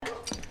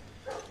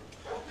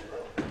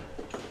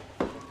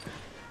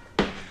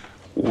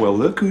Well,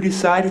 look who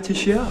decided to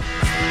show.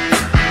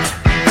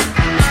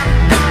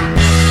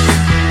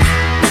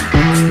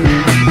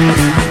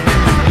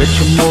 Get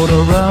your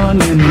motor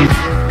running,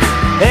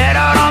 head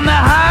out on the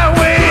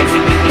highway,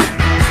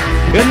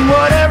 and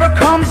whatever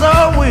comes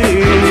our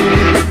way.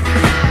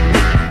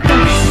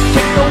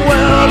 Take the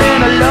world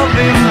in a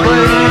loving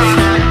embrace,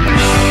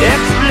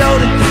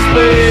 explode into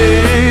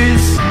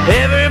space,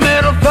 heavy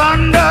metal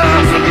thunder.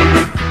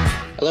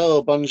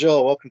 Hello,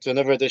 bonjour, welcome to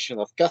another edition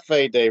of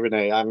Cafe De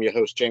Rene. I'm your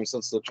host, James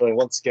Sunstall, joined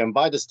once again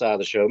by the star of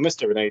the show,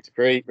 Mr. Rene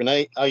Dupree.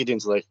 Rene, how are you doing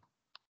today?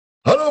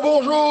 Hello,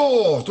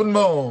 bonjour, tout le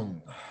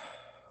monde.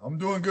 I'm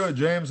doing good,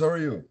 James. How are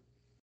you?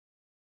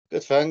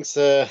 Good, thanks.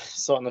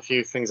 Sorting a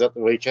few things at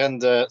the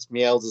weekend. It's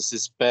my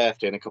eldest's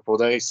birthday in a couple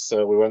of days,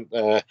 so we went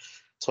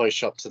toy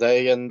shop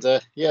today, and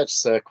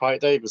just a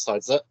quiet day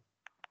besides that.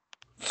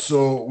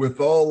 So, with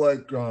all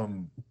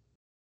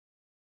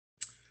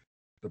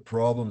the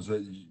problems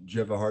that you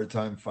have a hard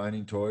time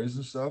finding toys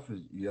and stuff,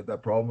 you have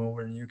that problem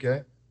over in the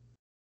UK?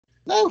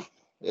 No,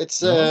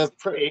 it's No?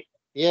 pretty.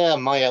 Yeah,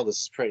 my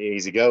eldest is pretty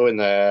easy going.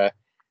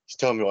 He's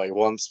told me what he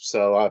wants,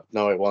 so I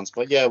know what he wants.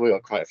 But yeah, we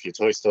got quite a few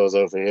toy stores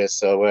over here,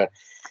 so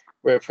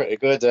we're pretty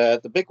good.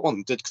 The big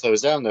one did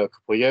close down though a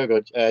couple of years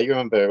ago. You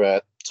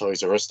remember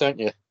Toys R Us, don't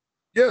you?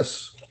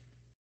 Yes.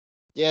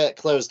 Yeah, it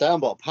closed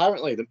down, but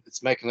apparently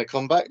it's making a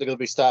comeback. They're going to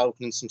be start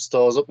opening some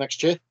stores up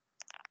next year.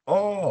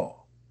 Oh,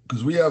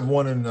 because we have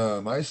one in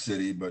my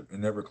city, but it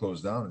never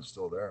closed down. It's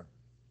still there.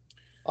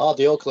 Oh,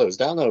 they all closed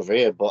down over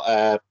here.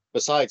 But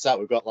besides that,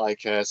 we've got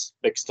like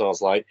big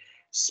stores like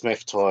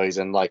Smith Toys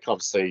and like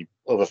obviously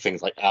other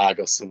things like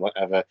Argos and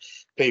whatever.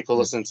 People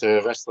listen to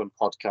a wrestling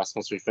podcast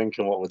must be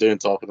thinking what we're doing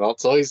talking about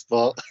toys,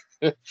 but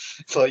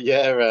but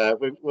yeah,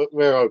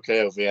 we're okay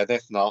over here. And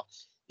if not,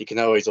 you can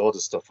always order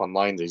stuff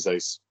online these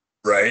days.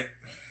 Right.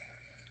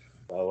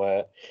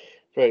 So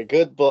pretty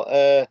good.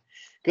 But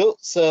cool.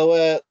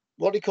 So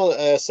what do you call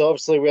it? So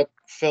obviously we had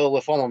Phil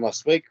Lafon on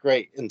last week.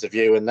 Great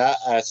interview in that.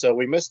 So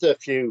we missed a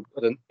few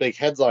of the big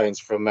headlines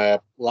from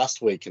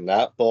last week in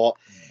that, but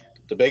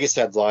the biggest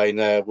headline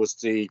was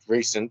the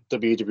recent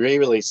WWE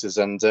releases,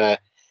 and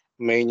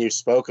me and you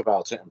spoke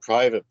about it in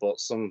private, but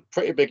some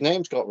pretty big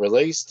names got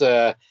released.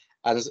 And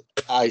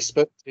I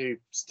spoke to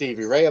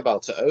Stevie Ray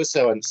about it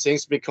also, and it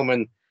seems to be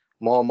becoming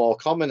more and more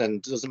common, and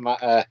it doesn't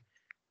matter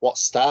what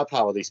star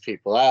power these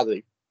people are,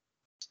 it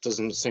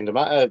doesn't seem to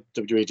matter.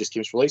 WWE just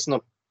keeps releasing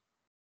them.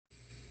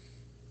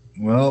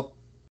 Well,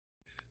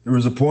 there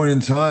was a point in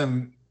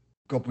time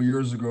a couple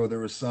years ago they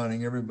were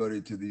signing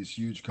everybody to these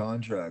huge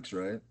contracts,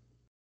 right?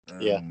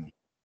 Yeah.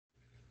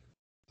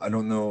 I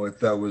don't know if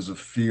that was a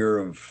fear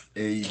of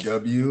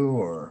AEW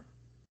or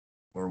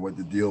what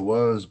the deal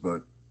was,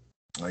 but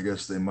I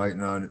guess they might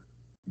not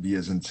be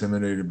as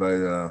intimidated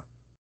by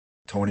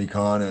Tony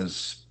Khan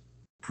as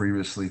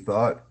previously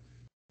thought.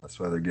 That's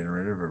why they're getting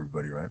rid of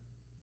everybody, right?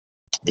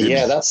 Maybe.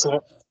 Yeah, that's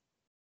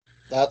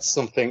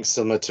something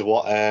similar to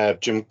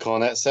what Jim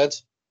Cornette said.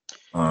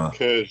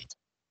 Because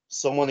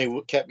someone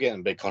who kept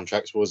getting big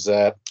contracts was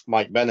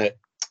Mike Bennett,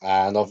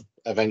 and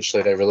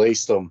eventually they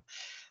released them.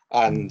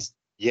 And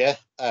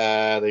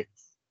they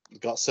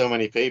got so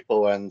many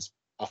people, and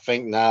I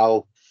think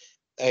now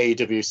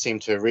AEW seem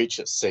to reach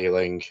its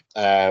ceiling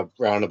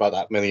around about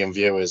that million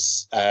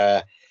viewers,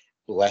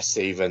 less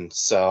even.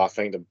 So I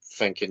think they're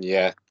thinking,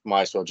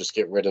 might as well just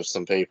get rid of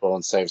some people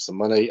and save some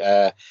money.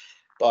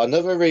 But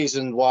another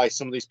reason why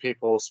some of these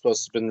people are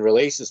supposed to have been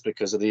released is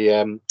because of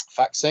the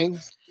vaccine.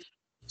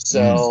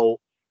 So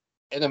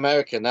in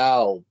America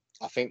now,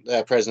 I think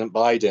President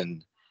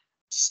Biden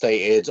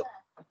stated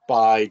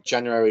by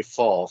January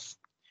 4th,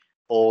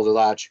 all the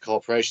large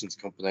corporations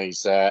and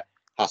companies workers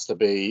has to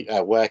be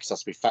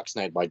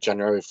vaccinated by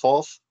January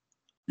 4th.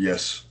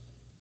 Yes.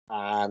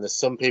 And there's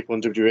some people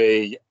in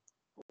WWE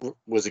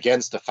was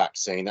against the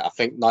vaccine. I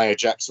think Nia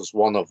Jax was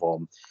one of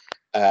them.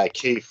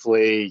 Keith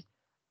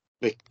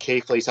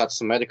Lee's had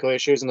some medical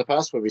issues in the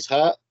past with his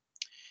heart.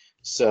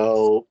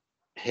 So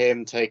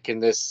him taking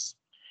this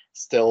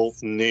still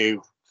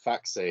new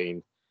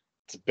vaccine,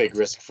 it's a big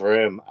risk for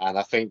him. And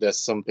I think there's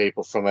some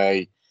people from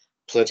a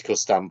political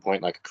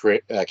standpoint, like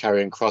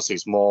Karrion Kross,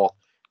 who's more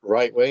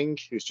right-wing,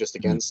 who's just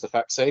against the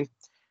vaccine.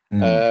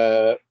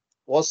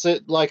 What's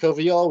it like over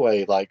your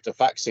way? Like the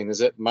vaccine,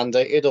 is it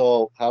mandated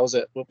or how is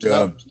it?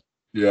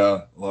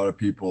 Yeah. A lot of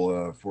people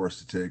are forced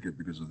to take it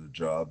because of their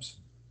jobs.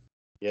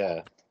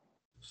 Yeah.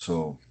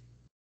 So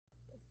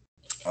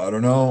I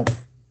don't know,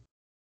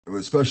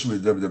 especially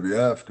with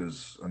WWF,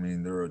 because I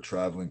mean they're a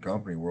traveling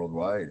company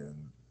worldwide,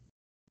 and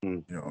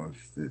you know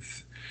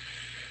if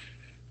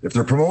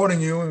they're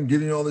promoting you and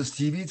giving you all this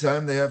TV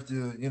time, they have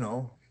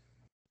to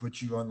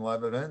put you on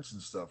live events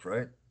and stuff,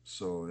 right?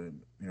 So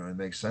it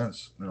makes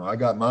sense. I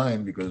got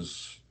mine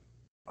because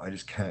I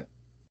just can't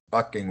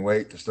fucking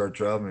wait to start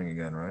traveling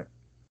again, right?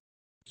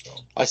 So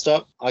I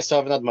still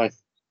haven't had mine.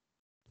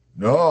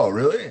 No,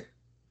 really?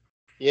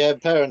 Yeah,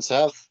 parents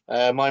have.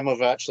 My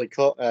mother actually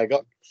got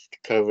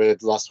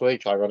COVID last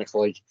week,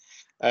 ironically.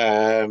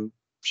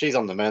 She's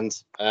on the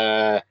mend.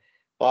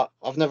 But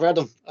I've never had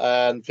them.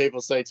 And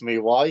people say to me,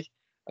 why?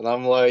 And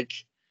I'm like,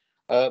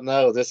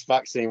 No, this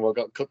vaccine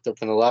got cooked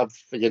up in a lab,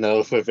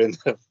 within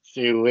a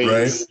few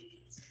weeks.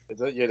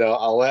 Right.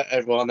 I'll let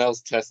everyone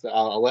else test it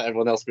out. I'll let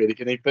everyone else be the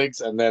guinea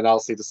pigs, and then I'll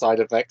see the side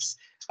effects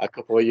a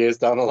couple of years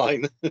down the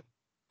line.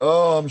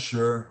 Oh, I'm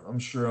sure. I'm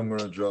going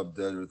to drop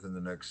dead within the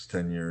next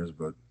 10 years,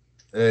 but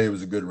hey, it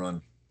was a good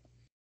run.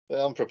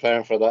 I'm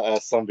preparing for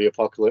that zombie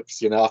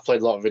apocalypse. I've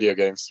played a lot of video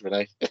games,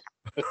 Renee.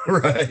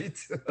 Right.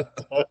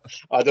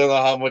 I don't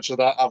know how much of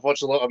that. I've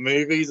watched a lot of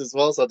movies as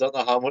well, so I don't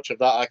know how much of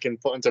that I can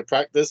put into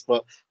practice,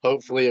 but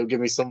hopefully it'll give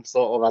me some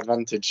sort of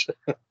advantage.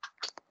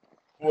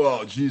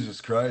 Well,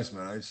 Jesus Christ,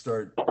 man.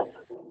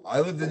 I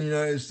lived in the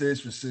United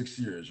States for 6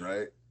 years,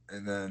 right?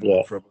 And then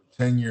Yeah. for about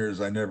 10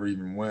 years, I never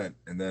even went.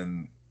 And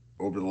then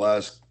over the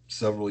last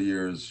several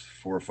years,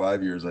 4 or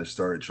 5 years, I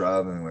started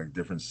traveling like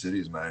different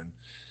cities, man.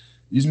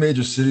 These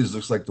major cities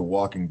looks like The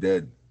Walking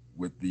Dead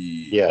with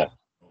the Yeah.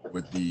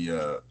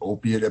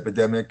 opiate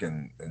epidemic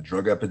and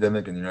drug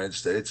epidemic in the United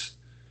States.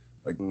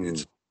 Like Mm.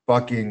 it's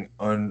fucking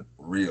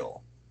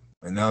unreal.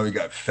 And now we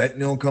got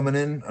fentanyl coming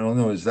in. I don't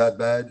know, is that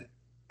bad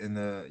in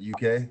the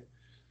UK?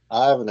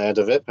 I haven't heard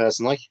of it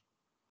personally.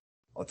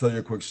 I'll tell you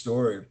a quick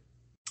story.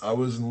 I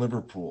was in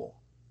Liverpool,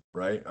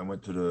 right? I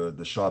went to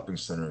the shopping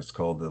center. It's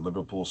called the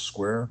Liverpool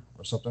Square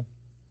or something.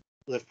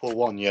 Liverpool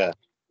one, yeah.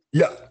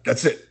 Yeah,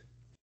 that's it.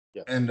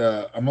 Yeah. And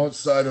I'm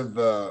outside of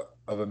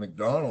a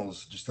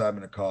McDonald's, just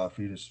having a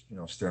coffee, just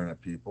staring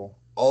at people.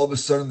 All of a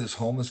sudden, this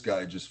homeless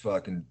guy just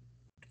fucking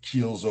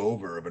keels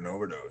over of an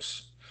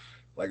overdose,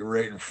 like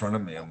right in front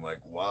of me. I'm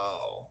like,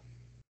 wow.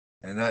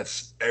 And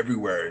that's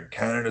everywhere. And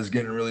Canada's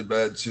getting really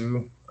bad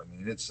too. I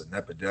mean, it's an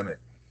epidemic.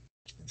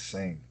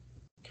 Insane.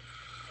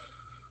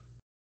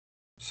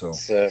 So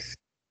It's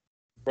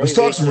let's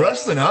talk crazy. some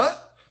wrestling, huh?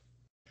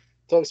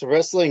 Talk some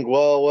wrestling.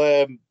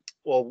 Well,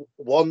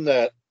 one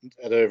that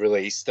they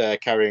released,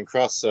 Karrion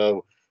Kross,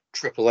 so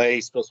AAA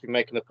is supposed to be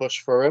making a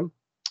push for him.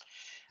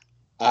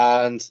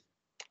 And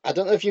I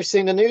don't know if you've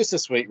seen the news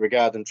this week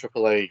regarding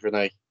AAA,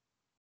 Renee.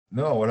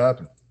 No, what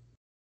happened?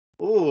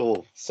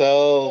 Ooh,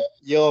 so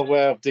you're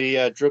aware of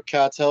the drug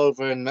cartel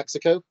over in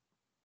Mexico?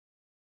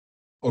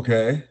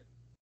 Okay.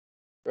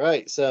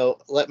 Right, so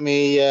let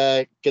me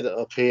get it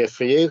up here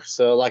for you.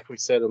 So, like we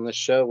said on this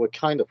show, we're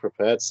kind of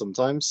prepared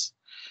sometimes.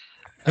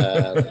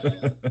 Let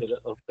me get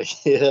it up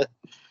here.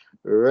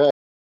 Right.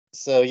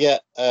 So, yeah,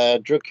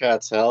 drug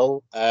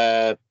cartel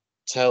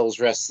tells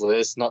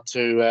wrestlers not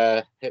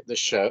to hit the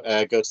show,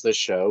 go to the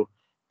show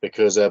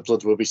because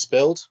blood will be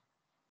spilled.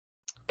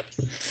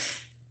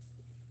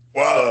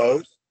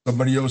 Wow.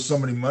 Somebody owes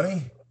somebody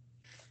money?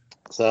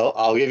 So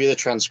I'll give you the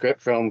transcript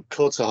from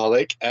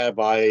Cultaholic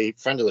by a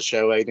friend of the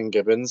show, Aiden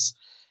Gibbons.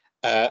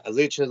 A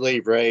Lucha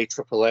Libre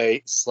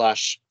AAA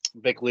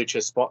 / Big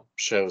Lucha spot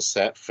show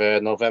set for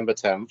November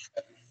 10th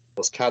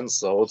was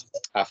cancelled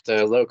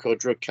after local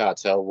drug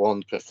cartel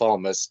warned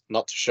performers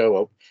not to show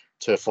up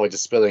to avoid the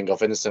spilling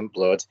of innocent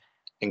blood,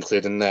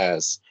 including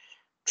theirs.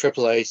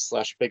 AAA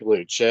 / Big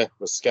Lucha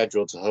was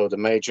scheduled to hold a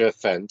major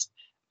event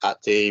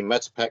at the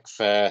Metapec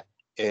Fair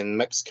in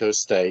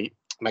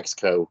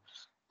Mexico,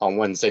 on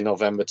Wednesday,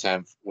 November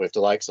 10th, with the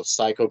likes of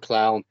Psycho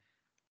Clown,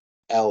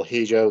 El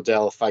Hijo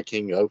del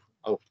Vikingo,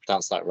 I hope I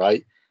pronounced that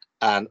right,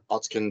 and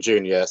Otkin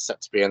Jr.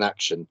 set to be in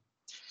action.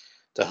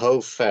 The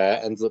whole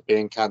fair ended up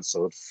being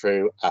cancelled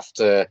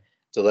after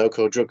the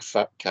local drug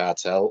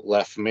cartel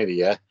La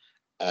Familia,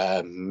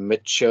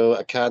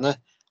 Michoacana.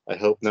 I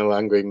hope no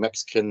angry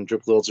Mexican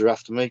drug lords are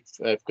after me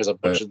because I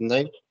butchered the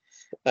name.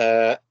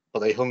 But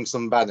they hung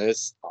some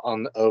banners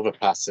on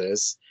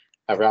overpasses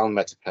around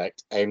Metapec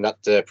aimed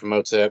at the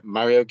promoter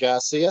Mario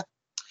Garcia.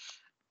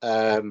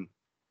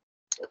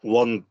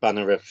 One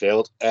banner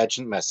revealed,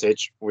 urgent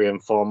message, we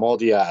inform all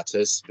the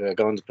artists who are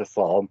going to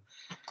perform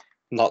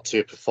not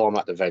to perform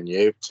at the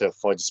venue to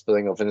avoid the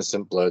spilling of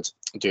innocent blood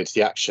due to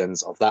the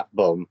actions of that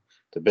bum,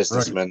 the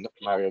businessman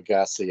Mario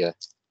Garcia.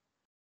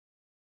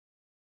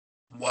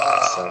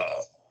 Wow. So,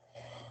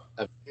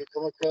 have you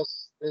come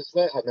across this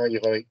way? I know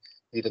you've already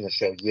done a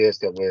show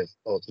years ago with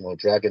Ultimo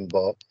Dragon,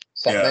 but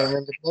does that name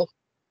ring a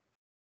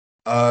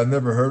bell?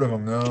 Never heard of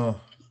him,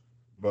 no.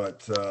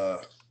 But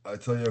I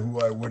tell you who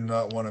I would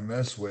not want to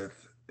mess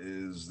with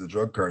is the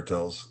drug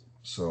cartels.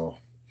 So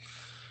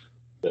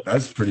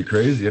that's pretty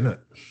crazy, isn't it?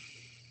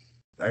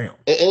 Damn.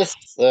 It is.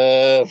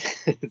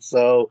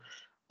 So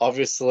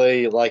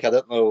obviously, I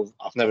don't know,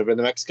 I've never been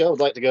to Mexico. I'd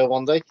like to go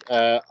one day.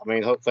 I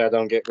mean, hopefully I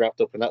don't get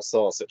wrapped up in that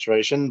sort of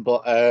situation.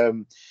 But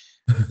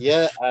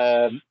yeah,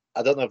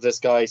 I don't know if this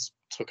guy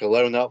took a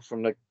loan out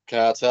from the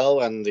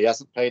cartel and he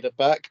hasn't paid it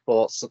back,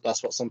 but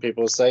that's what some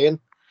people are saying.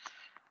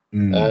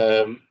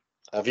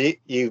 Have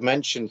you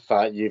mentioned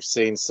that you've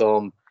seen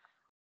some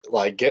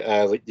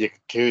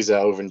Yakuza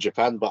over in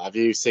Japan, but have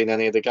you seen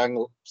any of the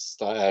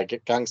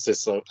gangsters,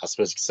 so I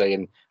suppose you could say,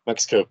 in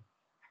Mexico?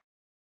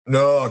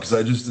 No, because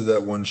I just did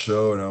that one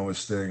show and I was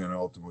staying in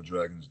Ultimo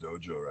Dragon's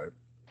dojo, right?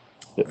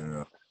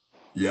 And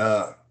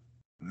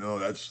no,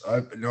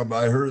 but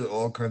I heard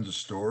all kinds of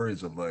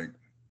stories of the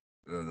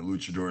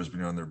luchadors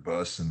being on their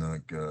bus and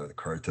the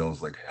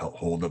cartels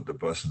hold up the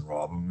bus and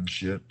rob them and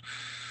shit.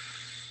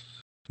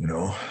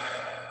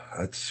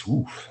 That's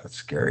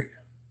scary.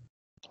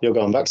 You're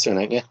going back soon,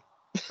 ain't you?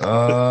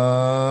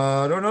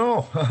 I don't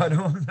know. I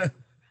don't.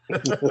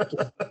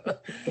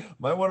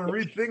 Might want to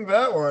rethink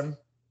that one.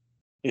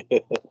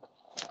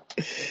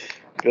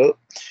 Cool.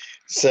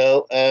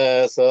 So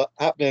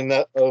happening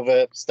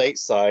over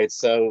stateside.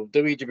 So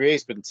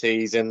WWE's been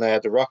teasing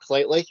The Rock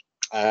lately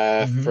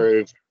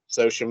through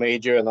social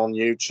media and on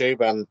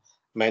YouTube and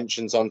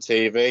mentions on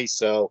TV.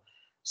 So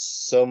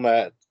some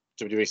WWE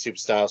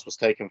superstars was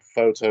taking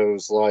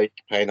photos like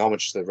paying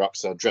homage to The Rock,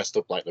 so dressed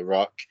up like The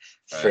Rock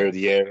through the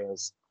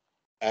years,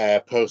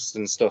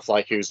 posting stuff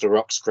like who's The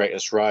Rock's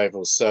greatest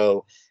rival.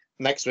 So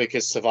next week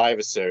is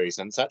Survivor Series,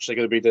 and it's actually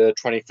going to be the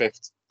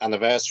 25th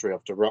anniversary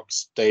of The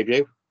Rock's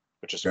debut,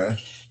 which is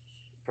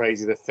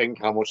crazy to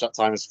think how much that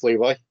time has flew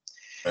by.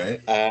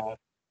 Right.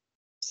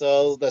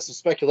 So there's some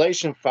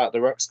speculation that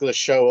The Rock's going to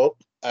show up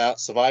at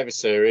Survivor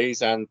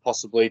Series and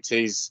possibly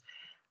tease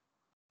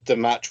the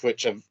match,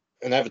 which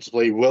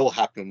inevitably will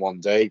happen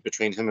one day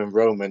between him and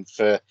Roman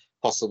for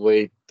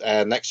possibly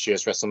next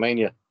year's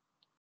WrestleMania.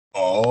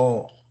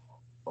 Oh,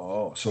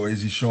 so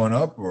is he showing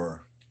up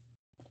or?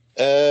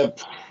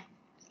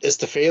 It's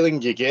the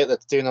feeling you get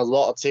that they're doing a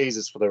lot of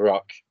teasers for The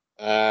Rock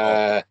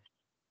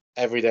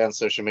every day on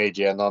social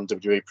media and on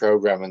WWE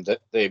programming.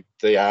 That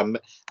they're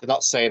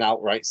not saying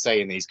outright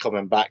saying he's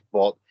coming back,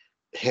 but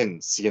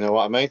hints. You know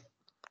what I mean?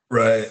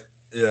 Right.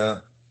 Yeah.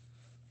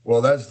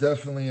 Well, that's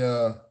definitely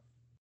a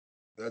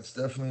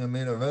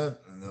main event,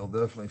 and they'll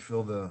definitely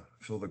fill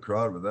the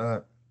crowd with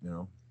that. You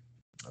know,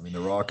 I mean, The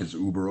Rock is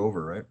uber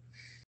over, right?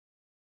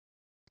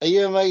 Are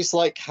you amazed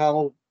like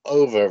how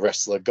over a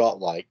wrestler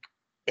got like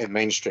in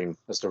mainstream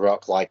as The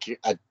Rock, like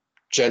a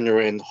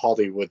genuine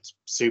Hollywood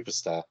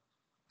superstar?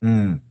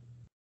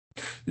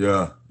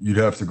 Yeah, you'd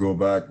have to go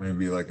back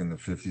maybe like in the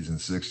 50s and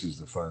 60s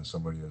to find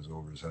somebody as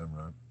over as him,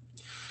 right?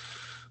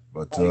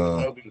 But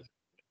Hogan,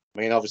 I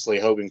mean, obviously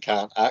Hogan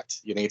can't act.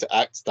 You need to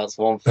act. That's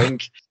one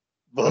thing.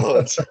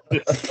 But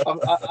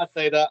I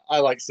say that I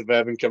like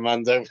Suburban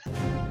Commando.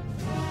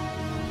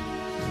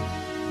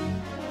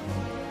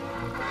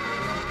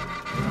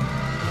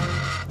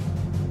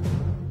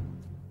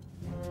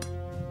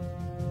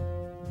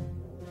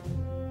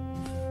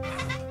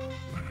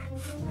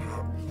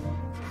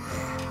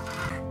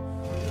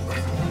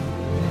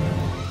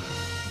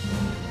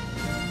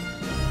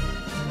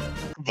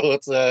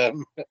 But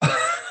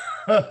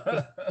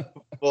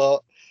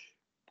but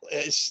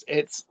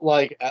it's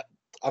like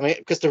I mean,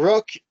 because The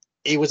Rock,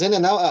 he was in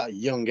and out at a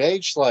young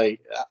age.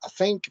 Like I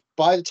think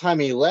by the time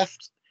he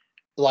left,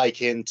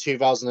 like in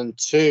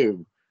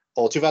 2002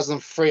 or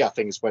 2003, I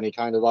think is when he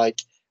kind of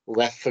like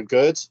left for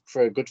good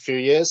for a good few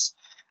years.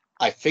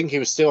 I think he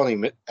was still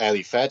only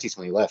early 30s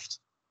when he left.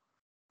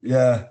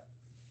 Yeah,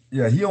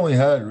 he only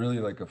had really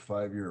like a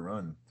 5-year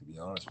run, to be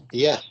honest with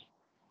you. Yeah,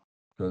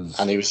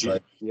 and he was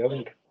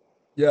young.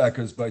 Yeah,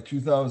 because by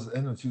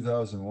end of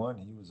 2001,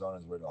 he was on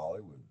his way to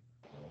Hollywood.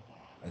 You know?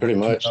 Pretty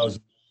much.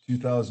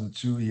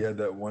 2002, he had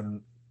that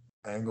one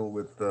angle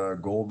with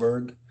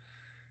Goldberg.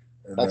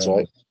 And That's then,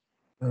 right.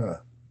 Yeah,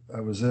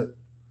 that was it.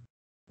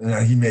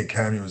 And he made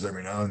cameos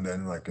every now and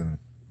then, like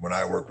when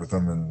I worked with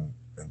him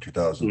in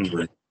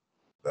 2003.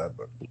 That,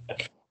 but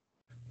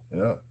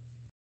yeah.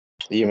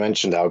 You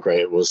mentioned how great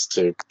it was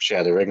to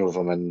share the ring with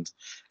him, and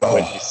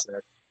when you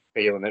said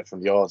feeling it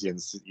from the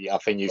audience, I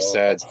think you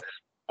said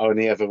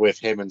only ever with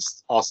him and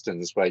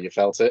Austin's where you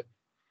felt it.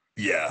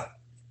 Yeah,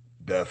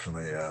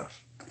 definitely. Yeah.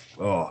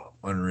 Oh,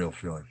 unreal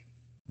feeling.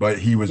 But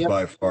he was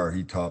by far,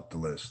 he topped the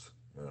list.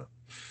 Yeah.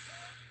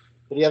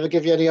 Did he ever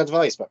give you any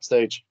advice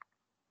backstage?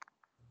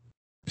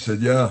 He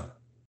said, yeah,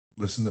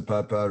 listen to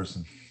Pat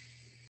Patterson.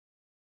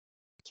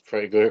 It's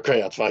pretty good,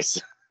 great advice.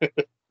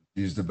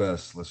 He's the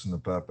best. Listen to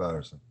Pat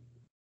Patterson.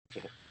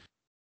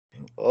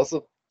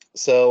 Awesome.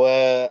 So,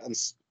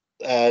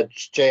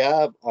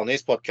 JR on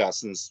his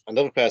podcast, and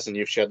another person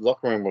you've shared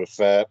locker room with,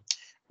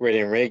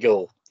 Rene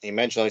Regal, he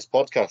mentioned on his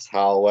podcast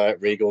how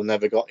Regal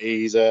never got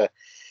his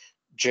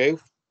due.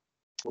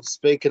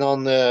 Speaking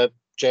on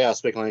JR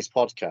speaking on his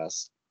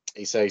podcast,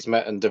 he says he's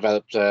met and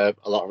developed a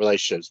lot of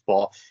relationships,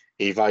 but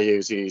he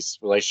values his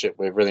relationship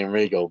with Rene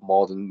Regal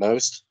more than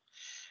most.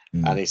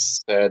 And he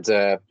said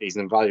he's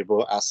an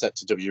invaluable asset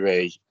to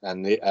WWE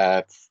and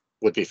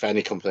would be for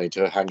any company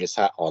to hang his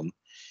hat on.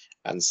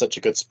 And such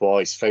a good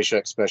sport. His facial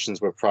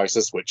expressions were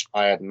priceless, which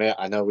I admit.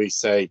 I know we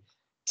say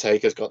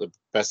Taker's got the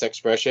best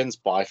expressions,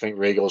 but I think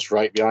Regal's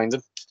right behind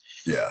him.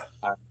 Yeah.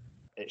 And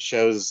it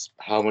shows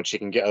how much he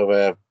can get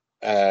over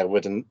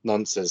with the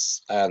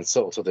nonsense and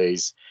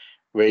subtleties.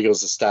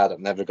 Regal's a star that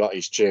never got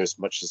his due as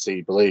much as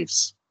he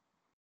believes.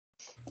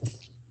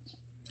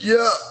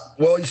 Yeah.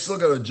 Well, he's still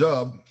got a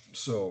job,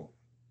 so,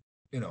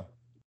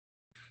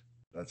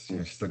 that's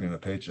still getting a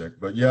paycheck.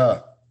 But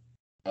yeah,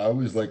 I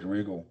always liked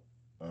Regal.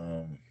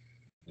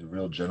 A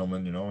real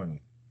gentleman, and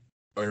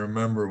I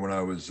remember when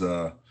I was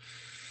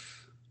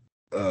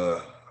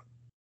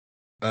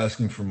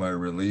asking for my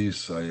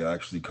release, I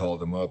actually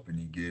called him up and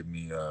he gave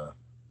me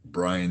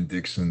Brian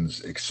Dixon's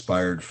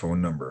expired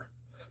phone number.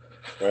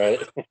 Right.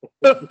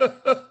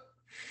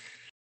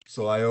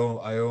 So I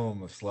owe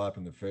him a slap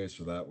in the face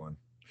for that one.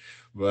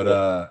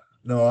 But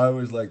no, I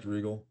always liked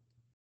Regal,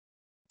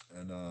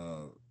 and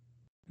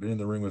been in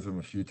the ring with him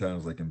a few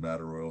times, like in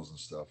battle royals and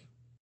stuff.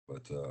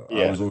 But I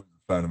Yeah. was always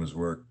a fan of his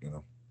work,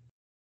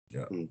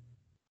 Yeah.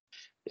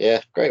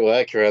 Yeah, great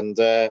worker. And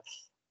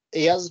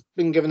he has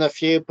been given a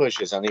few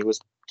pushes, and he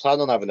was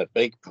planning on having a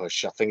big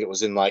push. I think it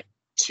was in like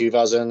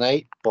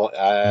 2008, but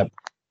I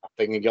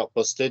think he got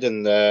busted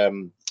in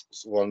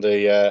one of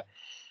the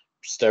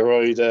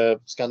steroid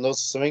scandals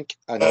or something.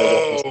 I know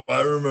he got busted.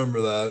 I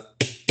remember that.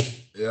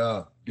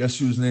 Yeah. Guess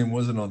whose name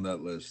wasn't on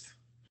that list,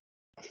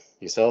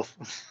 Yourself.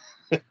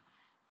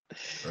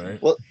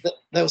 right? Well,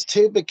 there was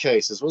two big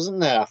cases, wasn't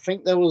there? I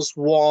think there was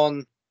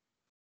one.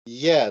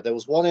 Yeah, there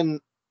was one in.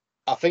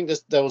 I think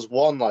there was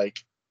one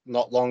like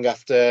not long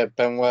after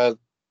Benoit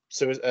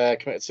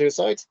committed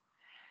suicide.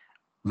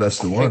 That's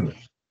I the think. one.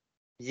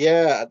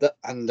 Yeah,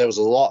 and there was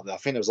a lot. I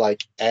think it was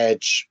like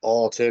Edge,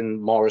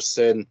 Orton,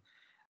 Morrison,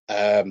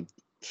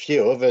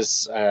 few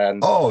others,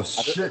 and Oh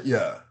shit,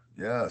 yeah.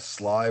 Yeah,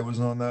 Sly was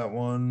on that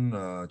one.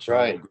 right,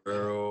 Chavo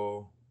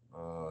Guerrero,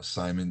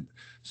 Simon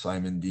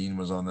Dean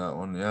was on that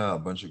one. Yeah, a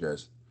bunch of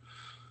guys.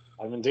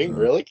 I'm indeed Uh,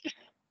 really.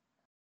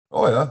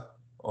 oh yeah.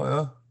 Oh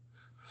yeah.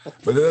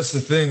 But that's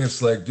the thing.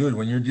 It's like, dude,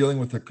 when you're dealing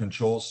with a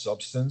controlled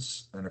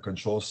substance and a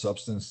controlled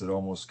substance that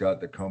almost got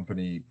the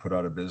company put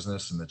out of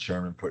business and the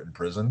chairman put in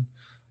prison,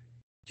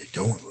 you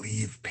don't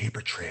leave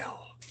paper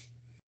trail.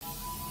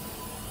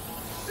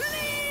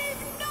 Leave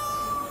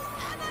no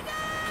evidence.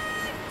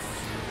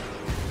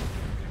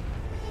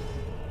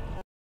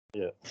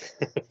 Yeah.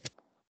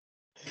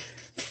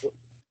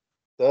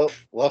 So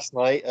last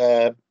night,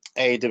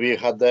 AEW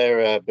had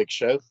their big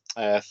show,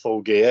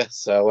 Full Gear.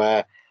 So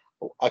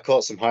I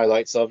caught some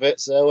highlights of it.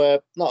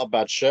 So not a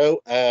bad show.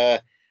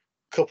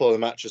 Couple of the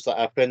matches that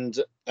happened.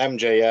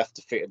 MJF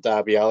defeated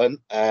Darby Allin.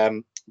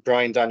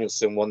 Bryan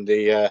Danielson won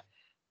the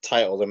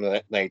title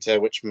eliminator,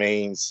 which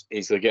means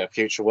he's going to get a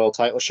future world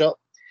title shot.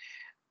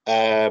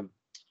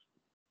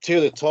 Two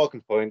of the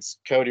talking points: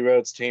 Cody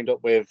Rhodes teamed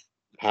up with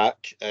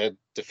Pac,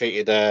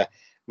 defeated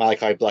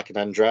Malachi Black and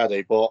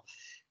Andrade, but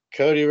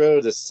Cody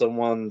Rhodes is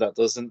someone that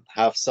doesn't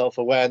have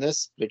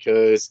self-awareness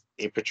because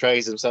he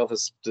portrays himself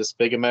as this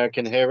big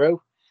American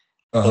hero,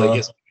 but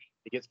Uh-huh.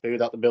 he gets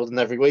booed out the building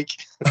every week.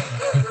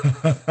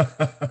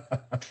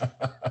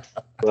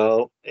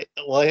 Well,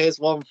 here's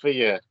one for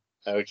you.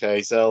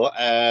 Okay, so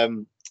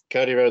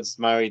Cody Rhodes is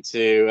married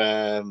to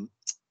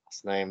what's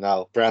his name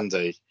now,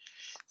 Brandy.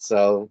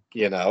 So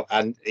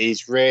and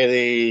he's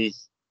really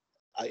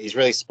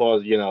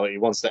spoiled. He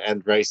wants to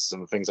end racism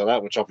and things like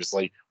that, which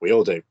obviously we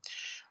all do.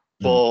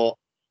 But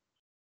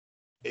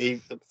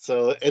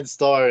so in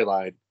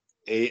storyline,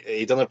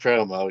 he done a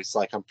promo. He's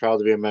like, "I'm proud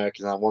to be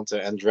American. I want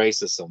to end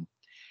racism."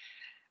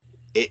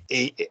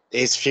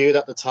 His feud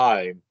at the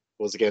time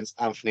was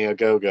against Anthony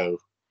Ogogo,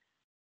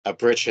 a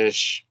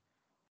British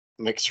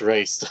mixed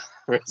race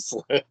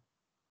wrestler.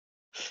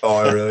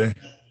 Oh, really?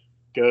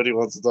 Cody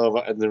wants to know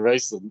about ending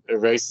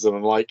racism.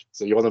 I'm like,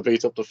 so you want to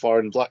beat up the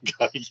foreign black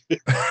guy?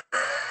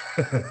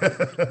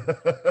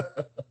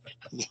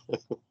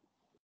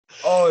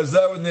 Oh, is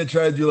that when they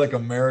try to do like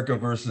America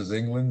versus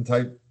England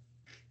type?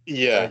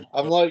 Yeah,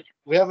 I'm like,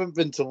 we haven't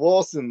been to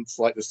war since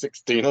like the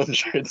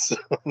 1600s.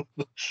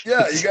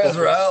 Yeah, you guys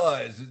are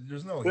allies.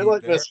 There's no We're heat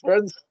like there, best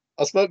friends.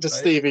 I spoke to right?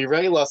 Stevie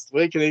Ray last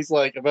week, and he's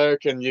like,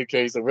 American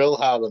UK's a real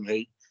Harlem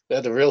Heat.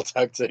 They're the real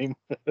tag team.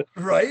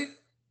 Right?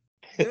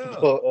 Yeah.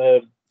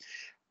 but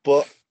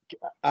but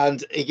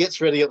and he gets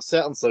really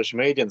upset on social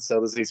media, and so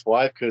does his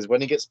wife, because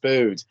when he gets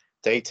booed,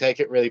 they take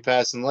it really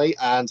personally.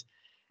 And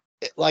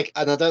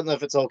and I don't know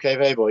if it's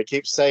okay, but he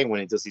keeps saying when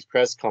he does these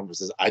press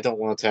conferences, "I don't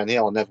want to turn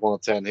heel. I never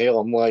want to turn heel."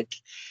 I'm like,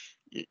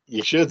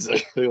 you should.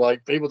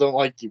 Like, people don't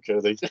like you,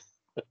 Cody.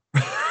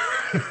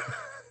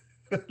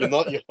 You're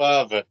not your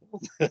father,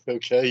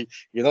 okay?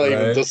 You're not even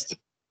Right. Dustin.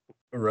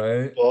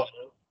 Right. But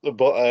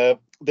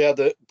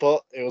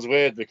it was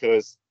weird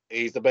because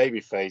he's the baby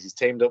face. He's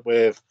teamed up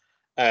with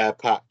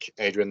Pac,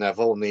 Adrian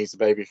Neville, and he's the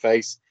baby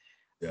face.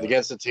 Yeah.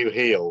 Against the two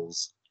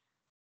heels,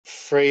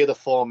 3 of the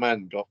 4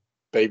 men got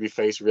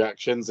babyface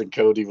reactions, and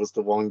Cody was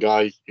the one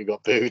guy who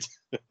got booed.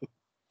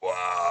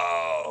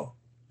 Wow.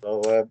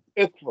 So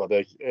it's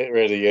funny. It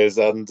really is.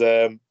 And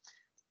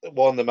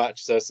one of the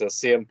matches, so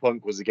CM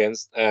Punk was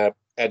against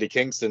Eddie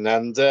Kingston,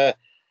 and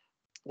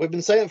we've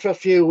been saying for a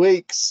few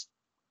weeks.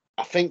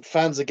 I think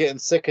fans are getting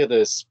sick of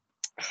this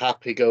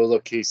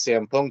happy-go-lucky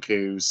CM Punk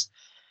who's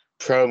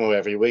promo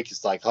every week.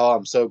 It's like, oh,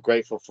 I'm so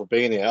grateful for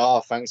being here. Oh,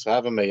 thanks for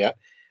having me. Yeah.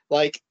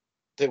 Like,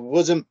 there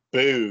wasn't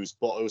booze,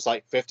 but it was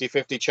like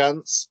 50-50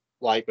 chance,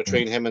 like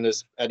between him and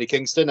Eddie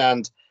Kingston.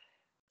 And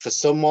for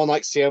someone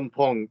like CM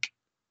Punk,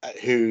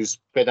 who's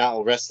been out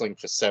of wrestling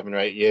for 7 or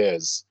 8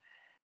 years,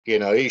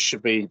 he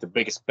should be the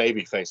biggest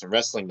babyface in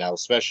wrestling now,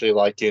 especially in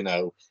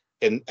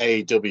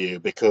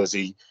AEW, because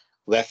he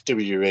left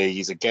WWE,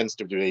 he's against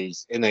WWE,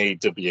 he's in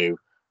AEW.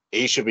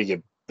 He should be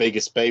your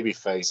biggest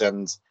babyface,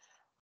 and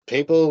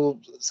people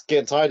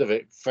getting tired of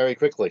it very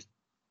quickly.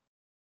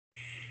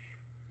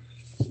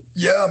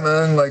 Yeah,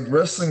 man. Like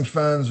wrestling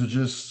fans are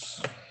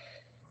just,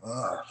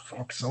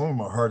 fuck. Some of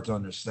them are hard to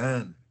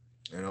understand.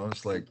 You know,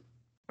 it's like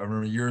I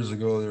remember years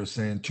ago they were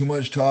saying too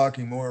much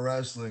talking, more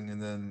wrestling,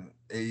 and then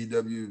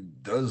AEW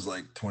does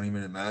like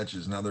 20-minute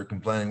matches. Now they're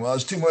complaining, well,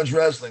 it's too much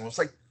wrestling. Well, it's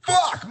like,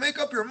 fuck, make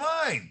up your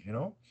mind. You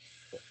know,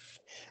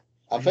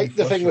 I you can be think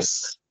the thing frustrated.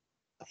 was,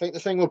 I think the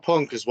thing with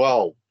Punk as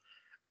well.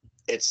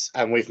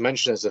 And we've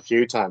mentioned this a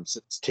few times.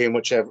 It's too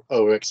much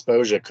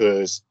overexposure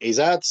because he's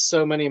had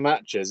so many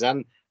matches,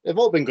 and they've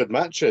all been good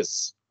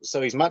matches.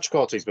 So his match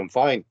quality's been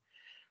fine.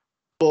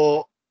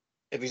 But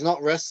if he's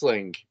not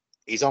wrestling,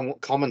 he's on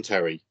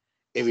commentary.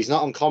 If he's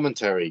not on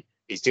commentary,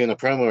 he's doing a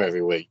promo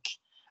every week,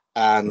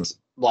 and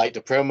like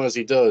the promos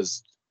he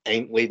does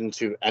ain't leading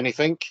to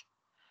anything.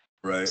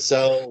 Right.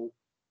 So,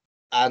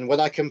 and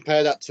when I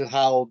compare that to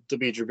how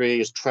WWE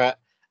has treated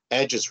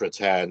Edge's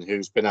return,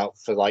 who's been out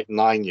for like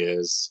 9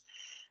 years.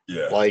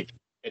 Yeah. Like,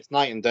 it's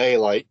night and day.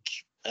 Like,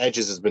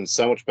 Edges has been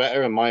so much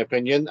better, in my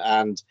opinion,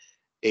 and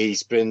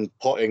he's been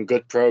put in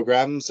good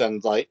programs,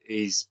 and like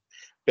he's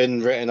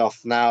been written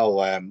off now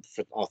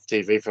off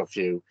TV for a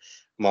few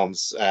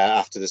months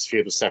after this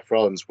feud with Seth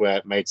Rollins, where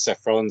it made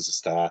Seth Rollins a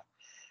star.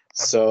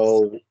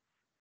 So,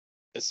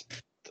 I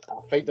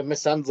think they're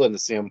mishandling the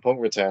CM Punk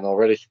return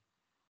already.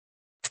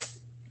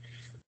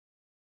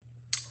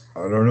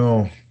 I don't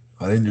know.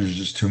 I think there's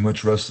just too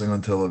much wrestling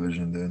on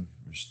television, dude.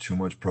 There's too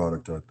much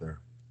product out there.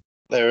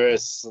 There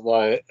is,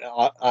 like,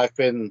 I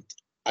can't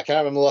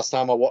remember the last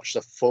time I watched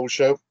a full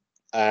show.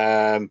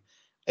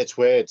 It's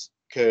weird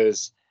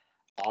because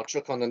I'll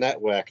chuck on the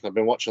network and I've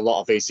been watching a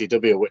lot of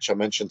ECW, which I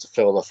mentioned to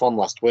Phil the Fun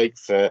last week.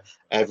 For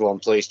everyone,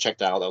 please check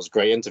that out. That was a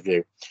great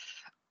interview.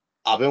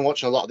 I've been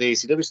watching a lot of the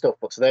ECW stuff,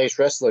 but today's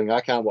wrestling,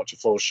 I can't watch a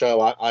full show.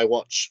 I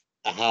watch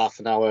a half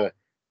an hour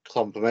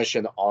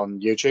compilation on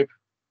YouTube.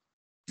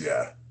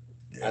 Yeah.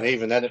 And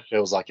even then it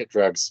feels like it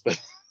drags.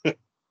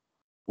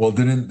 Well,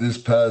 didn't this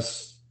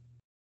past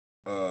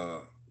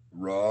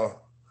Raw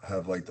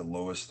have like the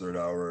lowest third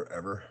hour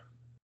ever?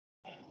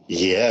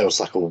 Yeah, it was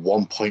like a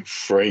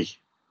 1.3.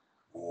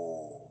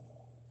 Oh,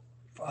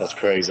 That's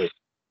crazy.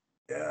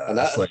 Yeah, And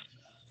that's like,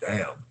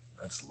 damn,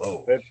 that's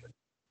low.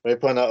 We're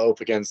putting that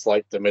up against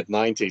like the mid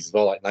 90s as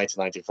well, like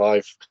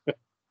 1995.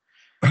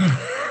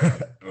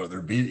 Well,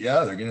 they're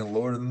getting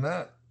lower than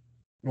that.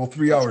 Well,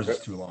 3 hours is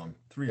too long.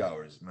 3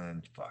 hours,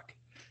 man. Fuck.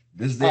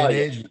 This day and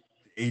age,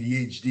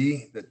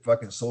 ADHD that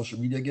fucking social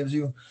media gives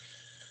you.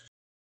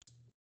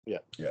 Yeah,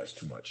 it's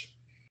too much.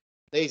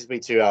 It needs to be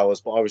 2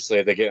 hours, but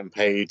obviously they're getting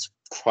paid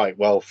quite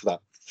well for that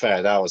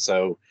third hour.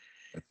 So,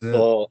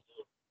 but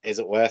is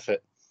it worth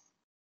it?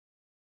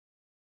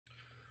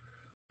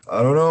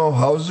 I don't know.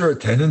 How's their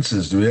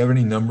attendances? Do we have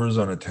any numbers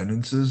on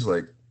attendances?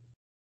 Like,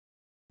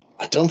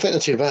 I don't think they're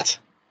too bad.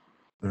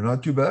 They're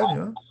not too bad,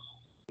 yeah.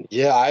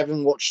 Yeah, I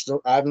haven't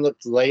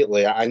looked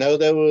lately. I know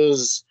there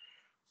was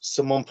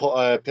someone put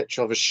a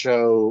picture of a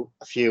show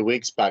a few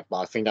weeks back, but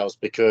I think that was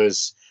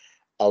because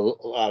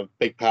a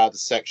big part of the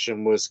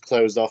section was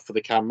closed off for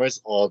the cameras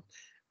or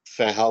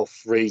for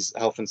health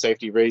and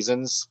safety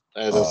reasons.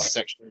 There was a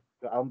section,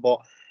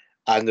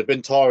 and they've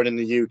been touring in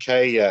the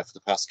UK for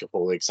the past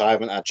couple of weeks. I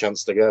haven't had a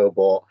chance to go,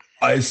 but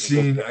I've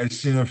seen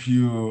a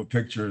few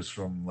pictures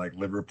from like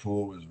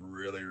Liverpool was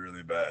really,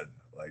 really bad,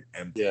 like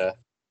empty. Yeah.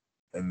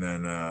 And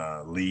then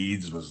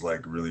Leeds was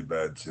like really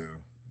bad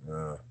too.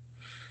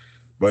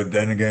 But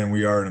then again,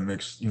 we are in a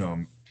mix.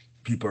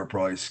 People are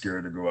probably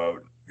scared to go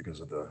out because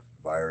of the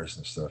virus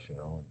and stuff.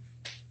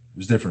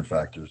 There's different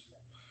factors.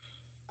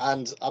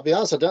 And I'll be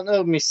honest, I don't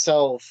know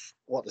myself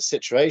what the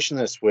situation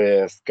is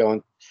with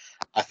going.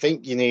 I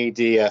think you need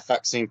the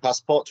vaccine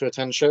passport to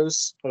attend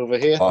shows over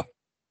here. So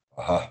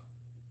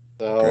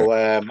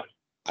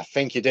I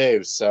think you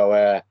do.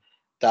 So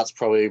that's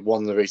probably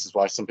one of the reasons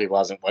why some people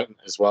hasn't went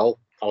as well,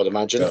 I would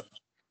imagine.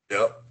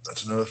 Yep.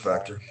 That's another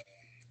factor.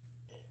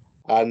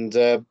 And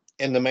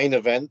in the main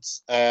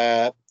event,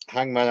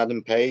 Hangman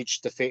Adam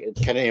Page defeated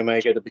Kenny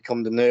Omega to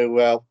become the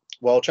new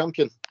world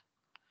champion.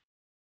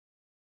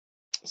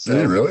 So,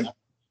 did he really?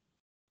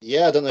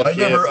 Yeah, I don't know.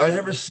 I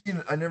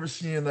never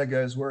seen that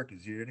guy's work.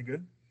 Is he any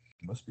good?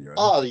 He must be, right?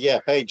 Oh yeah,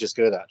 Page is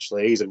good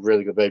actually. He's a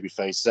really good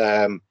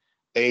babyface.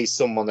 He's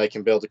someone they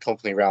can build a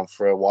company around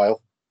for a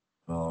while.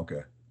 Oh,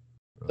 okay.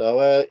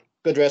 So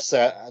good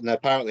wrestler, and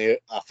apparently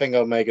I think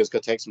Omega's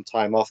going to take some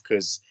time off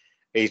because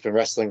he's been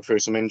wrestling through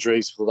some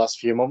injuries for the last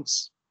few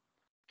months.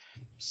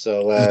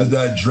 So is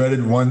that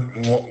dreaded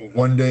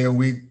one day a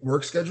week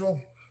work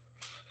schedule?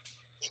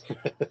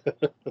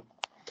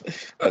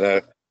 I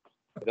know.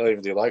 I don't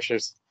even do live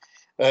shows.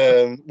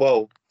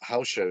 Well,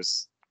 house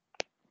shows.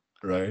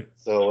 Right.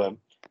 So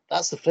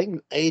that's the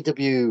thing.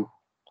 AEW,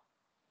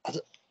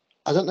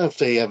 I don't know if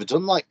they ever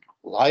done like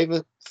live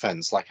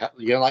events, like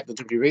like the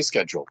WWE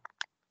schedule.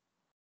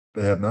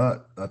 They have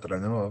not that I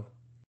know of.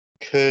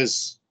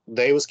 Because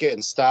they was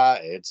getting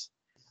started,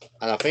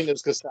 and I think they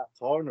was going to start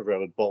touring the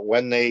road, but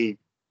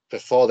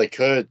before they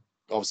could,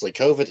 obviously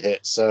COVID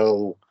hit.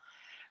 So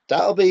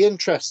that'll be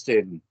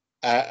interesting,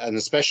 and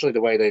especially the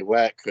way they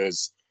work.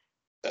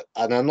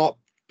 And I'm not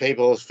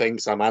people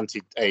think I'm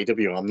anti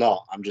AEW. I'm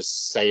not. I'm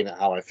just saying it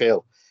how I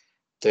feel.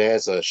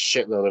 There's a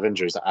shitload of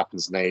injuries that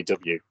happens in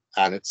AEW,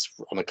 and it's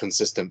on a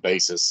consistent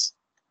basis.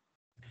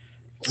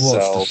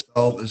 Well,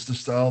 So it's the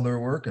style they're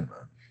working,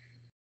 man.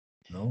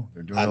 No,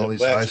 they're doing all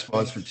these high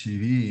spots for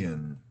TV,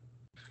 and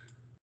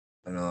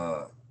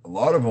a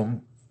lot of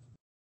them.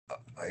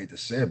 I hate to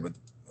say it, but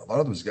a lot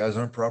of those guys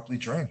aren't properly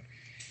trained.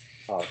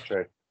 Oh,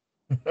 true.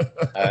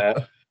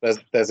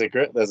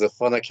 There's a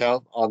fun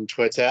account on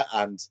Twitter,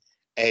 and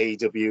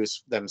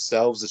AEW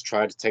themselves has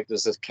tried to take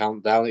this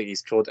account down.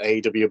 He's called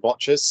AEW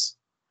Botches.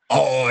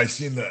 Oh, I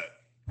seen that.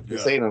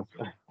 You've seen him?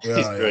 Yeah,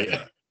 He's great.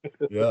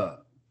 Yeah.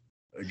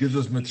 It gives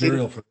us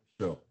material for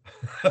the show.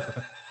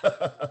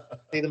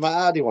 See the Matt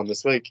Hardy one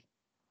this week?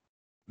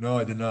 No,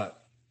 I did not.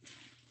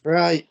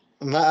 Right.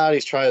 Matt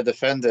Hardy's trying to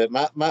defend it.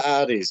 Matt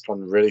Hardy's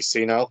gone really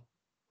senile.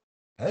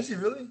 Has he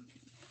really?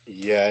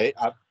 Yeah,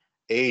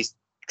 he's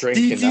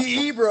drinking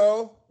DTE,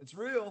 bro. It's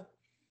real.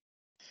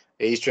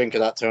 He's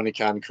drinking that Tony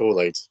Khan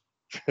Kool-Aid.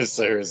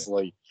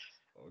 Seriously.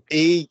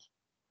 Okay.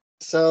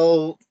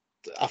 So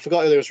I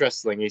forgot who was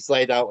wrestling. He's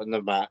laid out in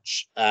the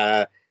match.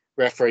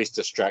 Referee's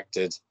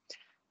distracted.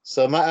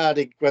 So Matt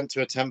Hardy went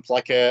to attempt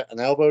like an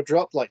elbow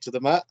drop, like to the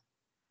mat.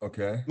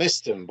 Okay.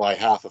 Missed him by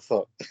half a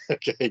foot.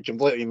 Okay, he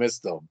completely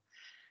missed him.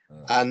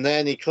 And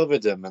then he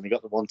covered him and he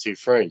got the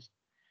 1-2-3.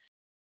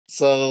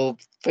 So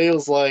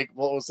feels like,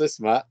 what was this,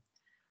 Matt?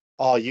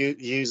 Oh, you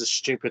use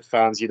stupid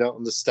fans, you don't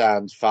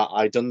understand that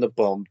I done the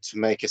bump to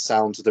make a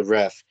sound to the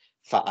ref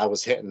that I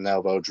was hitting an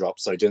elbow drop,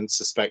 so I didn't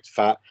suspect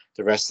that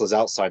the wrestlers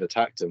outside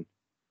attacked him.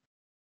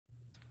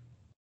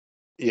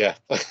 Yeah.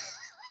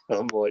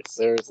 I'm like,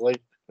 seriously?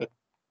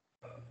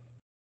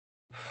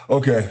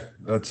 Okay.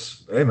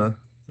 Hey, man.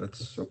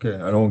 That's okay.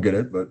 I don't get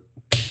it, but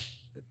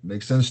it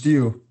makes sense to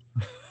you.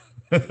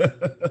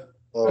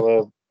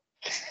 Well,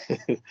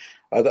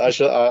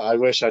 I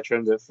wish I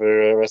trimmed it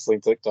for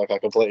wrestling TikTok. I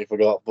completely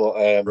forgot,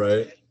 but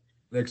right.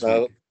 Next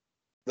week.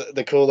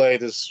 The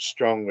Kool-Aid is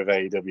strong with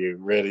AEW,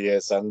 really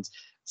is, and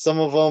some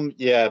of them,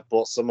 yeah,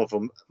 but some of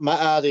them. Matt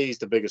Hardy's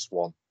the biggest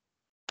one.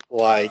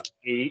 Like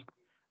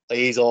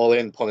he's all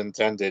in, pun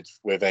intended,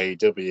 with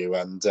AEW,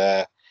 and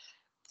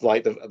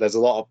there's a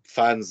lot of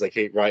fans that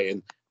keep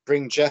writing,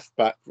 bring Jeff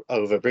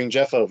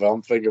over.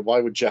 I'm thinking,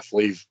 why would Jeff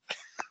leave?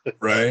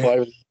 Right. Why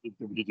would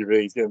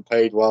WWE? He's getting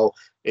paid well.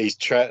 He's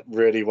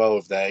really well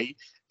with that.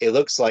 It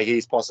looks like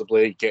he's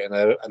possibly getting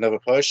another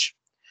push.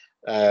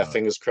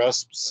 Fingers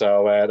crossed.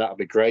 So that'll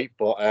be great.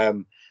 But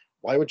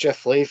why would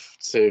Jeff leave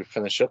to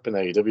finish up in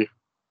AEW?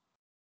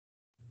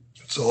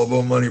 It's all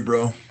about money,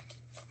 bro.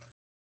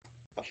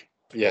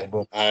 Yeah,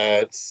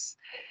 it's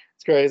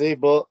crazy,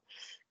 but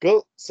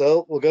cool.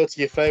 So we'll go to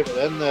your favorite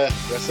then,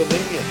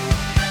 WrestleMania.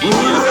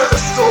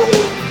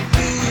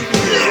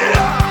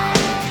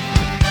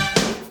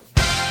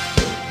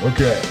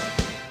 Okay.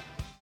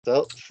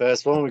 So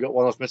first one, we got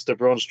one of Mr.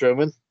 Braun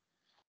Strowman.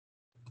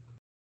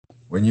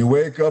 When you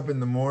wake up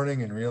in the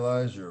morning and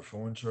realize your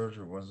phone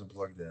charger wasn't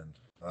plugged in.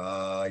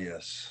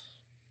 Yes.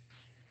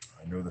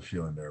 I know the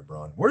feeling there,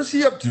 Braun. What is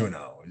he up to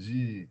now?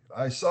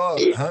 I saw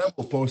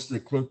Hannibal posted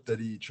a clip that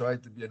he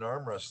tried to be an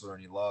arm wrestler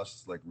and he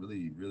lost like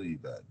really, really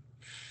bad.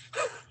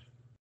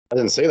 I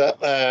didn't see that.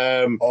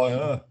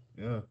 Oh,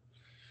 yeah.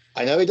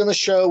 I know he done a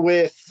show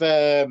with,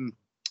 I don't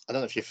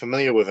know if you're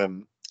familiar with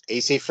him,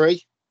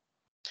 EC3.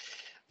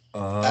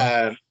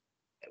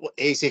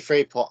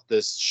 EC3 put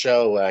this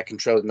show,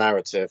 Control the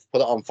Narrative,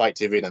 put it on Fight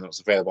TV, then it was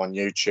available on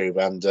YouTube,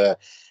 and a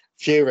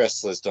few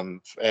wrestlers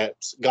done. A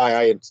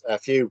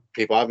few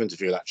people I've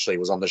interviewed actually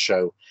was on the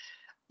show,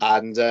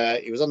 and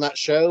he was on that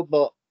show,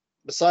 but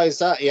besides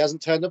that, he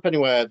hasn't turned up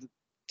anywhere.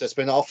 There's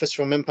been offers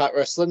from Impact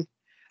Wrestling.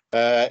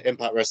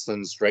 Impact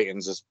Wrestling's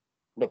ratings is,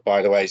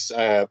 by the way,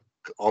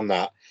 on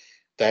that,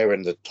 they're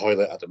in the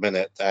toilet at the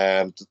minute.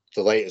 The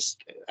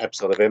latest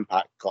episode of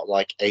Impact got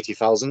like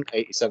 80,000,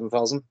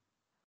 87,000.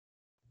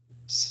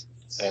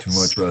 Too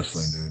much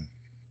wrestling, dude.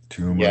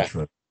 Too much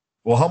wrestling.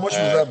 Well, how much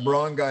was that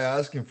Braun guy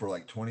asking for?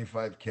 Like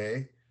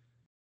 $25K?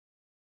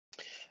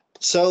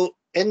 So,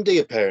 indie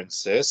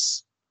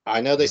appearances,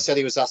 I know they said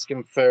he was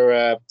asking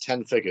for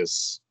 10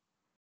 figures.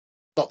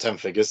 Not 10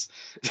 figures.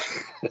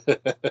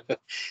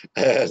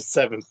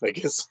 7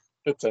 figures.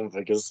 10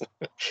 figures.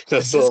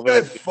 Is this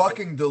guy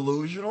fucking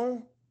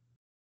delusional?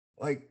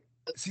 Like,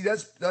 see,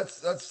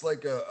 that's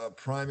like a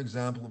prime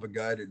example of a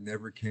guy that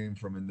never came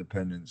from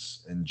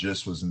independence and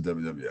just was in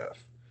WWF.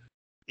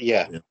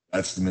 Yeah.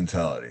 That's the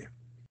mentality.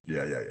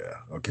 Yeah.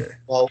 Okay.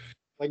 Well,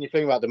 when you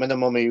think about the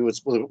minimum he would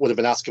have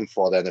been asking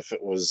for then, if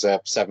it was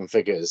 7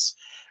 figures,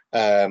 would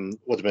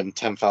have been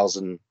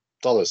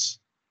 $10,000.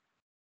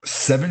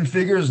 7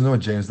 figures? No,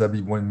 James, that'd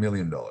be $1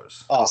 million.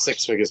 Oh,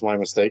 6 figures, my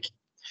mistake.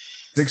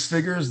 6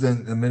 figures,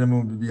 then the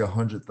minimum would be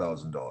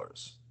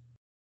 $100,000.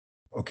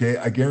 Okay,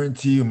 I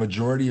guarantee you, a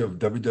majority of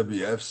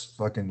WWF's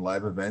fucking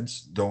live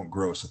events don't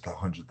gross at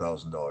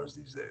 $100,000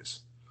 these days.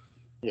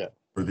 Yeah,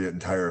 for the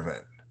entire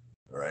event.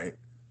 All right.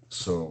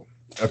 So,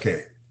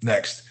 okay,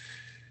 next.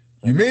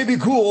 You may be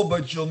cool,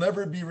 but you'll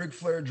never be Ric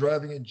Flair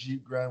driving a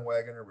Jeep Grand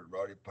Wagoner with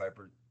Roddy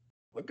Piper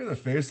Look at the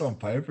face on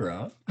Piper,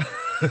 huh?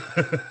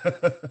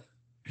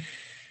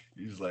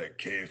 He's like,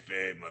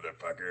 kayfabe,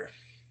 motherfucker.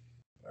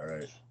 All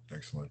right,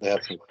 next one. They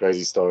have some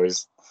crazy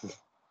stories.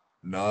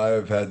 Now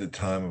I've had the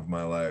time of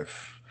my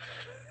life.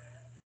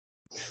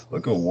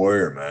 Look at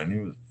Warrior, man. He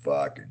was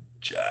fucking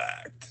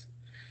jacked.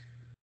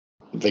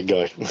 Big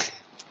guy.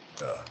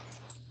 Yeah.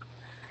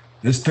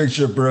 This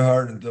picture of Bret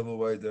Hart and double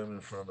white diamond in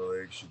front of the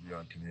leg should be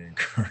on Canadian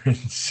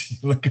currency.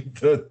 Look at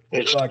the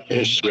fucking...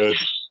 It should.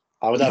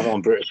 I would have it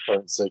on British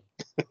currency.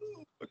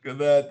 Look at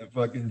that. The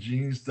fucking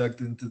jeans tucked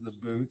into the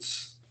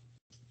boots.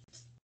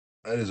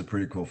 That is a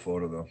pretty cool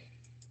photo, though.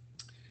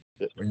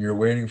 Yeah. When you're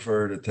waiting for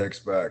her to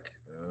text back.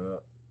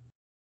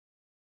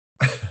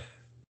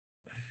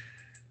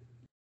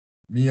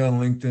 Me on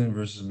LinkedIn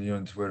versus me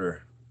on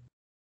Twitter.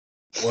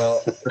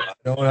 Well, I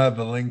don't have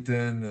a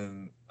LinkedIn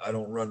and I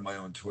don't run my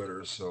own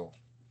Twitter, so.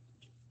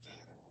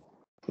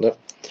 No.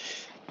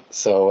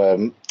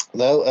 So,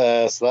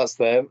 so that's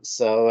them.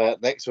 So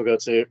next we'll go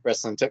to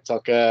Wrestling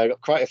TikTok. Got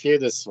quite a few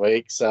this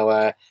week. So,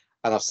 and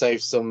I've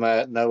saved some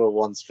Noah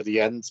ones for the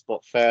end.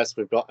 But first,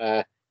 we've got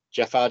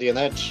Jeff Hardy and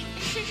Edge.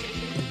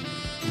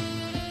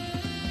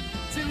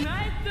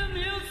 Tonight the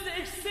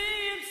music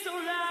seems so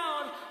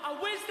loud. I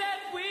wish that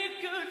we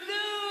could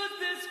lose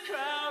this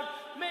crowd.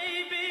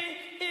 Maybe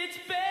it's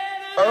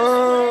better this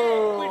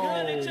way. We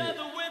hurt each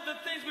other with the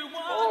things we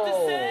want to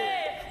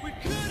say. We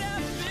could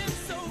have been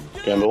so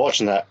good. Remember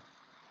watching that?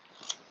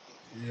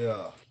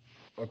 Yeah.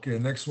 Okay,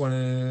 next one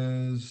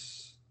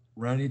is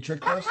Randy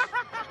Trick Test.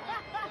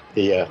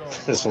 Yeah,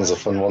 this one's a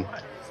fun one.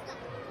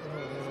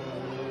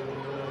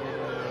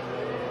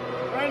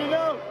 Randy,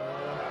 no.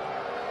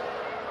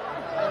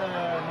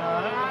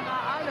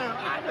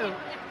 I know.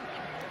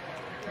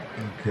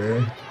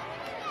 Okay.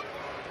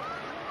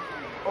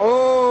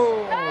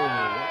 Oh!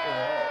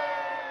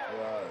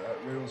 Wow, that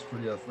Riddle's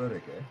pretty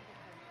athletic,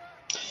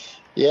 eh?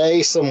 Yeah,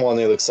 he's someone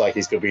who looks like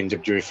he's going to be in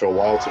WWE for a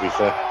while, to be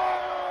fair.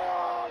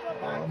 Oh,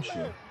 I'm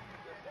sure.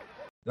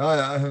 No,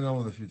 I hung out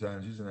with him a few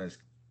times. He's a nice...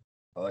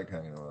 I like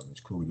hanging out with him. He's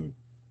a cool dude.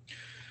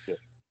 Yeah.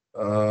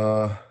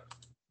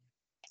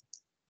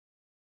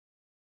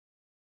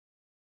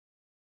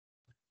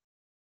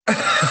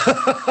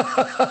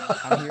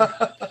 I'm here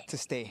to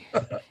stay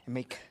and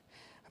make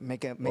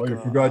Oh, you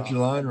forgot your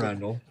line,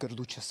 Randall. Good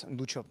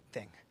lucha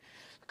thing.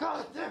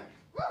 God damn.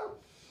 Woo!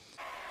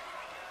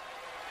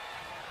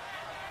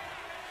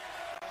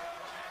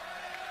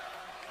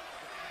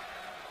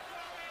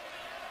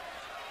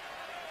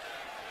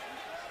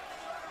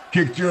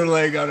 Kicked your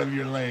leg out of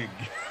your leg.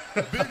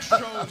 Big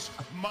Show's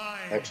mind.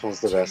 Next one's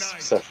the best.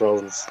 tonight. Seth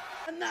Rollins.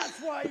 And that's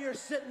why you're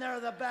sitting there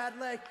with a bad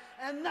leg.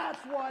 And that's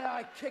why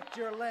I kicked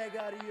your leg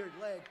out of your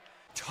leg.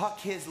 Tuck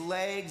his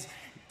legs,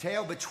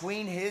 tail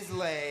between his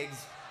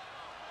legs.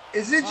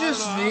 Is it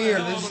just I don't know me, how or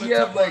the hell does I'm he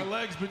gonna have tuck like my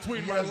legs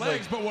between he my has,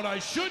 legs? like- But what I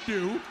should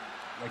do,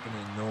 like an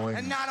annoying?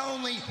 And not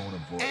only Tone of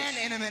voice. an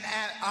inanimate,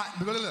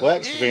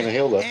 Works for being a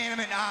heel, though.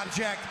 inanimate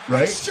object.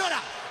 Right? Shut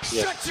up!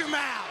 Yeah. Shut your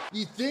mouth!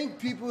 You think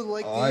people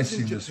like Oh, I these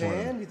see in this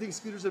Japan? one. You think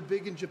scooters are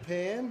big in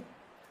Japan?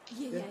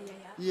 Yeah.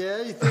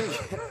 Yeah, you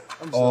think?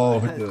 I'm Oh,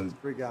 sorry. it I does.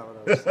 freak out when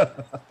I was saying.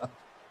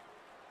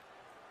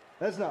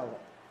 That's not right.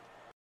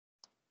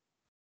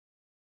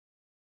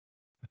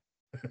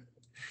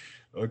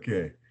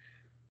 Okay.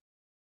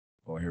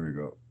 Oh, here we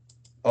go.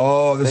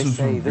 Oh, this They is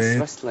say from this Vape.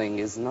 wrestling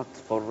is not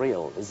for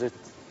real, is it?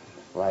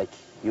 Like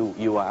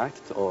you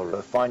act, or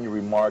I find your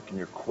remark and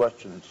your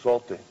question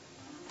insulting.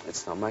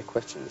 it's not my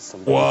question. It's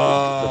somebody.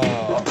 Wow.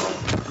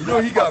 You know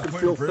he got put in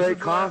Feel prison fake,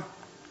 for huh?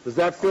 that? Does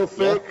that feel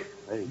fake?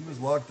 Hey, He was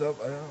locked up.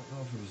 I don't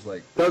know if it was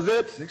like Does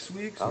it? 6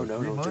 weeks Oh, or no,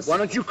 3 no, months. just- Why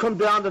don't you come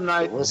down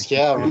tonight?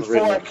 Yeah, I remember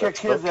Before I reading kick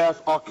that his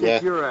ass, I'll kick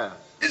Yeah. your ass.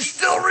 It's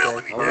still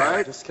real to me. All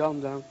right? just calm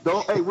down.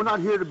 Don't. Hey, we're not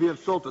here to be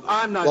insulted.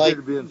 I'm not here Like,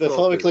 to be insulted.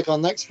 before we click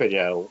on next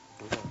video,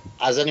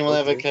 has anyone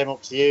ever Okay. came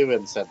up to you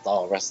and said,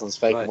 "Oh, wrestling's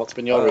fake"? Right. And what's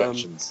been your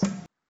reactions?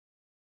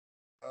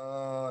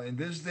 In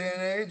this day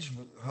and age,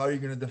 how are you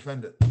going to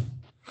defend it?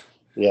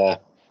 Yeah,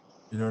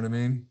 You know what I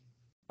mean?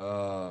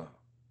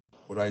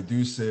 What I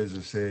do say is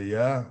I say,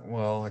 yeah,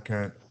 well, I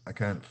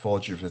can't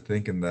fault you for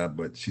thinking that,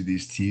 but see,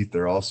 these teeth,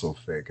 they're also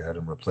fake. I had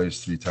them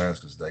replaced 3 times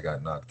because they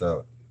got knocked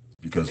out.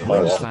 Because of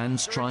When wrestling.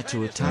 Fans try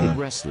to attack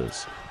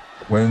wrestlers.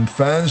 When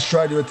fans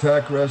try to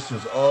attack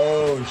wrestlers,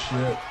 oh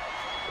shit.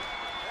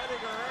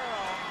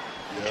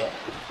 Yeah.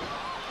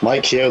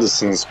 Mike Chioda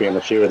seems to be in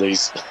a few of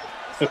these.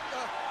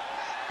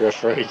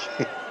 Referee.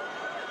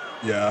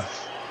 Yeah.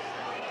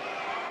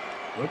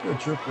 Look at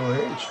Triple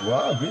H.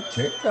 Wow, good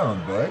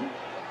takedown, bud.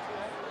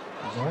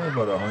 He's only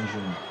about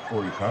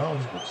 140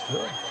 pounds, but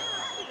still.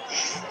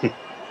 Okay.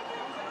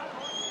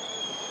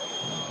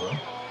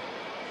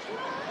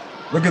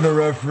 Look at the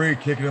referee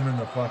kicking him in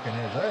the fucking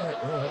head. Is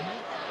that right?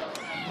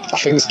 I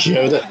think it's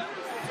Chioda. Is it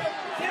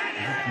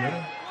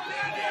Kyoto?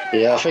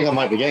 Yeah, I think I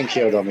might be getting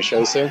Chioda on the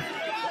show soon.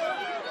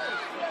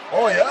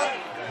 Oh, yeah?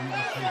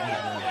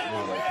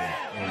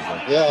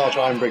 Yeah, I'll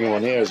try and bring him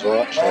on here as well,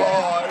 Oh, actually. I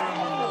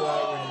remember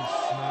that when he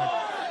smacked.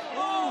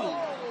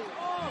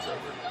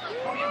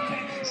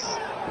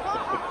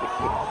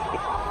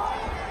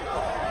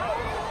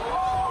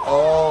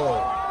 Oh,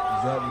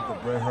 is that with the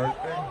Bret Hart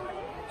thing?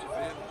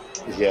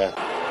 Yeah.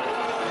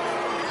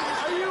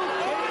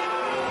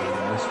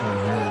 And this one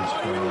here is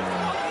from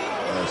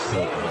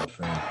still Hall of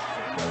Fame.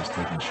 I was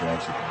taking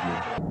shots at the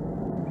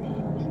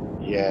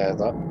dude. Yeah,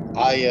 that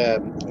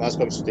when I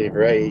spoke to Steve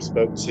Ray, he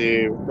spoke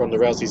to Ronda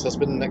Rousey's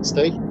husband the next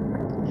day.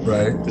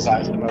 Right. Because I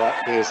asked him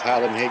about because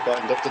Harlem Heat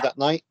got inducted that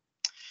night.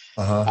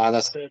 And I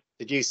said,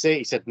 "Did you see it?"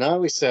 He said,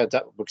 "No." He said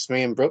that because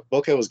me and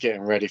Booker was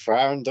getting ready for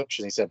our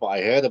induction. He said, "But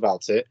I heard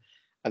about it."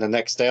 And the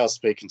next day, I was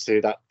speaking to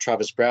that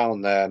Travis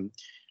Brown,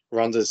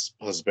 Ronda's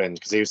husband,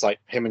 because he was like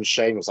him and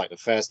Shane was like the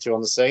first two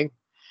on the scene.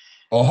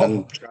 Oh.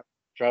 And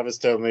Travis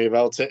told me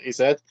about it. He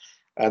said,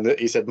 and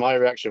he said my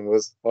reaction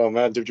was, "Oh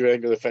man, WWE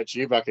ain't gonna fetch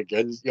you back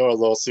again. You're a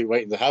lawsuit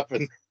waiting to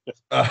happen."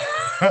 Right.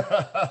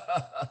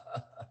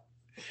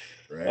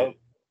 Oh,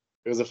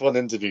 it was a fun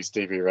interview,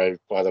 Stevie Ray.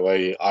 By the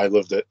way, I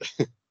loved it.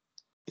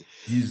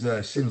 He's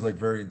seems like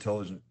very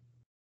intelligent.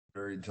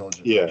 Very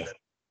intelligent. Yeah. Man.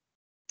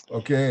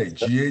 Okay,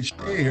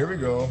 GHD, here we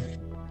go.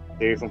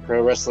 Here from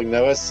Pro Wrestling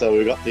Noah. So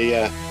we got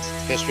the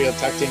history of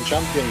tag team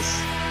champions.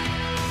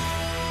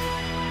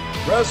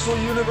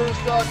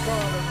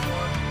 WrestleUniverse.com,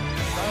 everyone.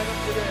 Sign up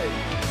today.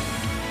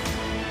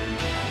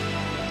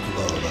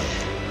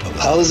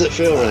 How does it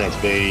feel, Rene,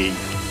 to be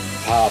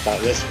part of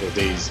that list with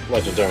these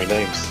legendary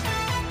names?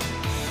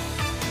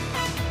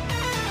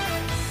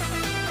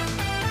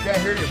 Can't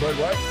hear you, bud.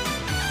 What?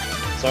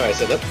 Sorry, I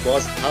said that.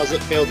 How does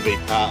it feel to be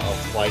part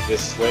of like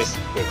this list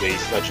with these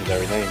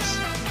legendary names?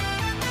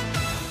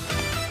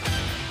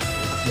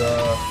 It's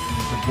a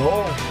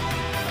goal. I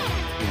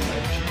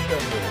achieved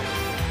that goal.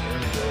 There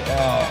we go.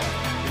 Oh,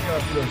 we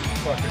gotta put us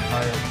fucking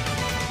higher.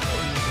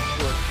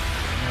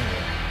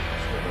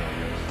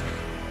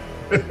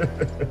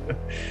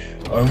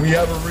 And we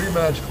have a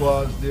rematch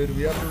clause, dude.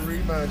 We have a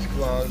rematch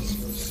clause.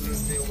 As soon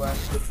as Neil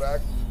Landis gets back,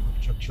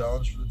 we'll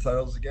challenge for the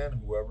titles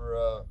again.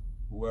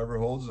 Whoever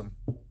holds them.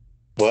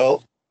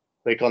 Well,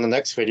 click on the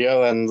next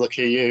video and look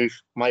who you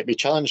might be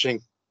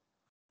challenging.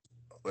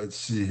 Let's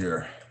see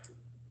here.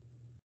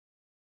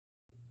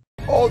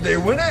 Oh, they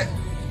win it?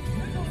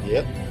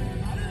 Yep.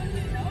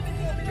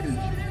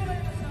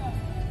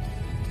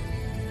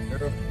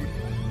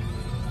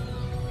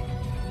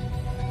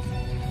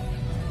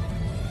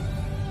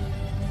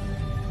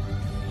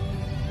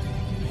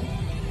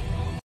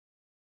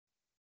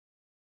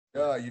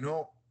 Yeah, you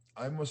know,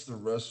 I must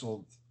have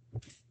wrestled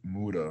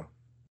Muda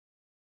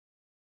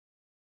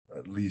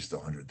at least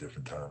 100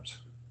 different times.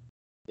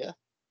 Yeah.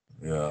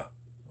 Yeah.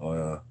 Oh,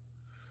 yeah.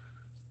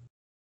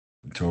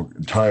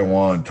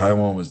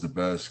 Taiwan was the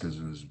best because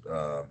it was,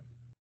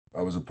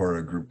 I was a part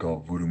of a group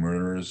called Voodoo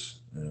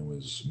Murderers, and it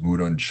was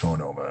Muda and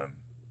Chono, man.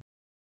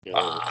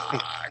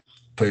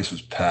 Place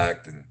was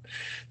packed, and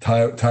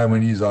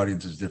Taiwanese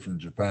audience is different.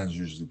 Japan's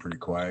usually pretty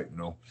quiet, you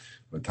know,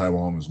 but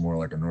Taiwan was more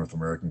like a North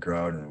American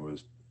crowd, and it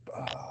was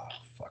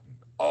fucking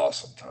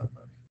awesome time,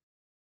 man.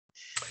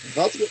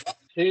 Not to get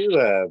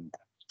too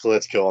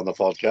political on the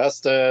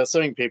podcast.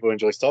 Something people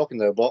enjoy talking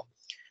though, but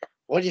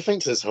what do you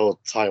think to this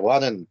whole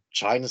Taiwan and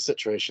China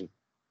situation?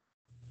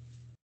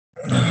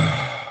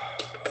 I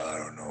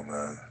don't know,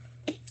 man.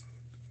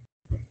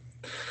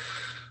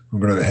 We're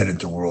going to head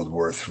into World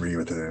War III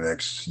within the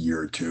next year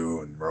or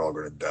two, and we're all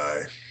going to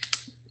die.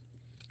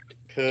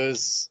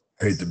 Because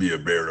I hate to be a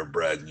bearer of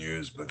bad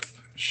news, but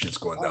shit's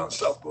going down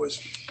south,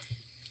 boys.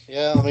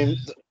 Yeah, I mean,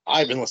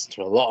 I've been listening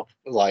to a lot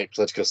of like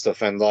political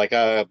stuff, and like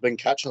I've been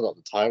catching a lot of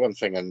the Taiwan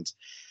thing, and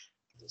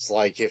it's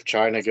like if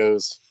China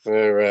goes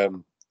for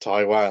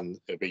Taiwan,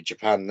 it'd be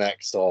Japan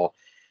next,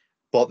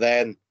 but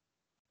then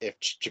if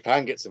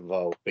Japan gets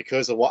involved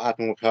because of what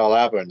happened with Pearl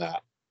Harbor and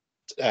that,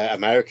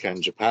 America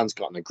and Japan's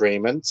got an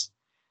agreement.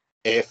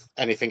 If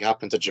anything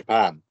happened to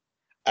Japan,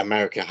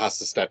 America has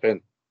to step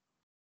in.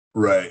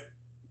 Right.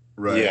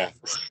 Yeah.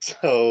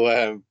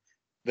 So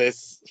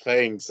this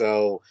thing,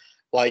 so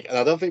like, and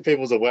I don't think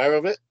people's aware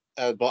of it,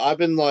 but I've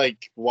been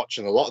like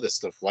watching a lot of this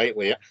stuff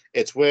lately.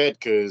 It's weird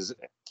because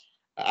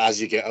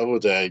as you get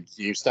older,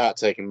 you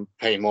start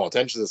paying more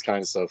attention to this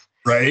kind of stuff.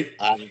 Right.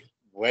 And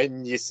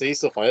when you see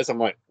stuff like this, I'm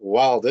like,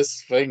 wow,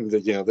 this thing,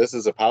 this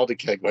is a powder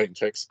keg waiting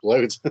to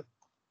explode.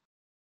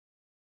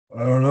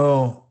 I don't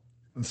know.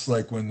 It's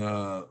like when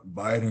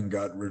Biden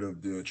got rid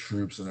of the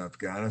troops in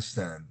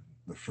Afghanistan,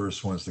 the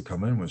first ones to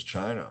come in was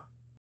China,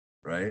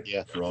 right?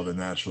 Yeah. For all the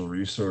natural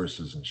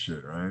resources and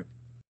shit, right?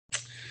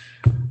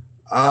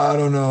 I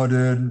don't know,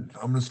 dude.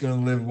 I'm just going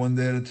to live one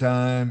day at a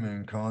time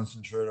and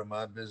concentrate on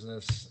my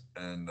business,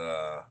 and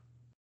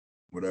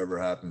whatever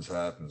happens,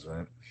 happens,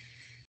 right?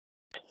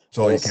 That's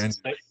all you can.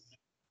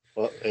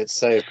 Well, it's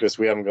safe because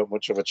we haven't got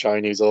much of a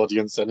Chinese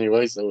audience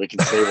anyway, so we can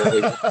say what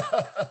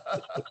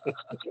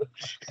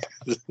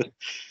we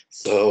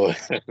So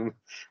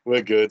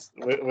we're good.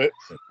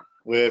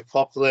 We're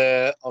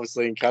popular,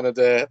 obviously, in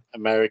Canada,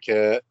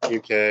 America,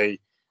 UK.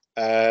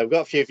 We've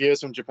got a few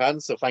viewers from Japan,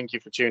 so thank you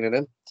for tuning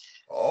in.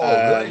 Oh,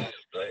 really?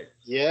 Right.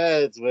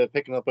 Yeah, we're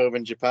picking up over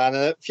in Japan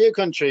and a few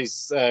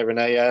countries,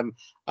 Rene. I'm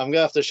going to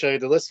have to show you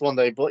the list one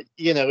day, but,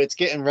 it's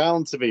getting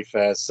round, to be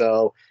fair.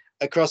 So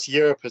across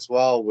Europe as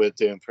well, we're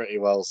doing pretty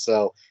well.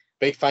 So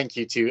big thank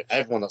you to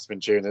everyone that's been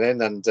tuning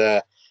in. And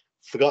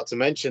forgot to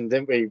mention,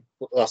 didn't we,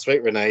 last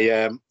week,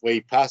 Rene?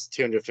 We passed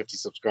 250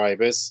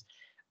 subscribers.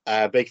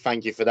 Big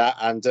thank you for that.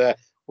 And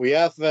we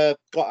have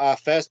got our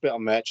first bit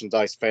of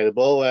merchandise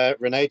available.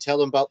 Rene, tell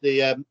them about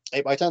the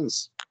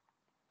 8x10s.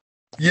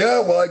 Yeah,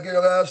 well, I get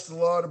asked a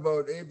lot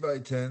about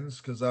 8x10s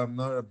because I'm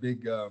not a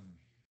big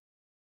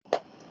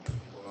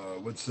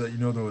what's that? You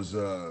know those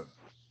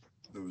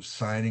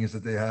signings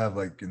that they have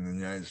like in the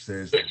United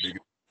States, the big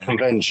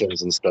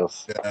conventions and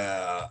stuff.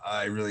 Yeah,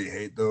 I really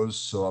hate those,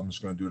 so I'm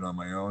just going to do it on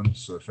my own.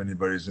 So if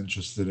anybody's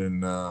interested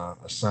in a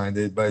signed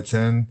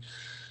 8x10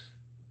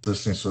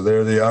 listening, so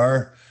there they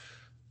are,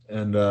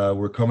 and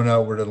we're coming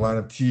out with a line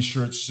of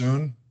T-shirts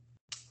soon.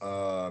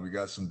 We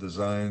got some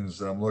designs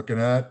that I'm looking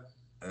at,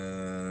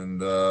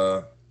 and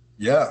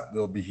yeah,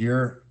 they'll be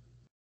here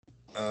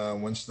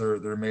once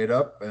they're made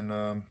up,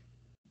 and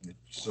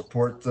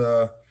support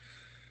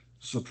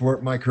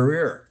my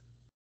career.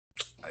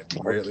 I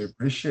greatly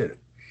appreciate it.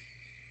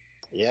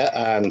 Yeah,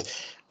 and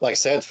like I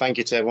said, thank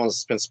you to everyone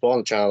that's been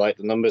supporting the channel. Like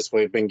the numbers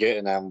we've been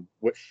getting,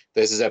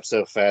 this is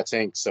episode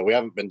 13, so we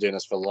haven't been doing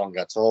this for long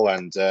at all,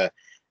 and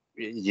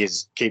you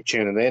just keep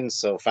tuning in.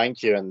 So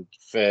thank you, and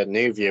for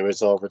new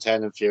viewers or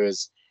returning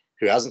viewers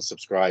who hasn't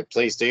subscribed,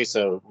 please do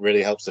so. It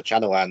really helps the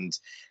channel, and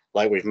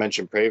like we've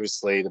mentioned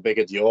previously, the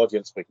bigger the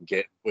audience we can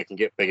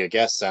get bigger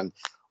guests, and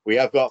we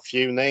have got a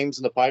few names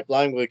in the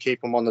pipeline. We'll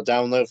keep them on the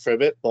download for a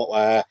bit,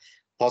 but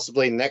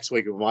possibly next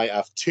week we might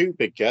have 2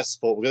 big guests,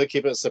 but we're going to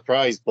keep it a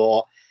surprise.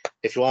 But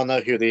if you want to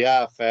know who they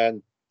are,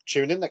 then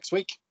tune in next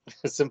week.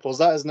 As simple as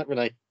that, isn't it,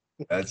 Rene?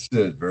 That's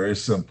it. Very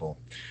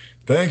simple.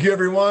 Thank you,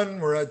 everyone.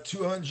 We're at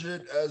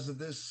 200 as of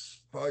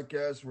this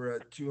podcast. We're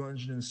at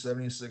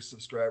 276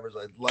 subscribers.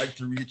 I'd like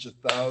to reach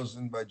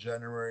 1,000 by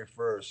January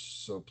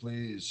 1st. So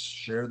please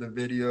share the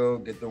video,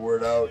 get the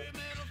word out,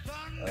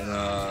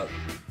 and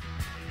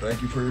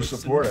thank you for your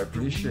support. I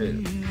appreciate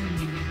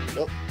it.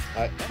 All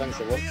right, thanks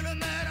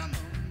everyone.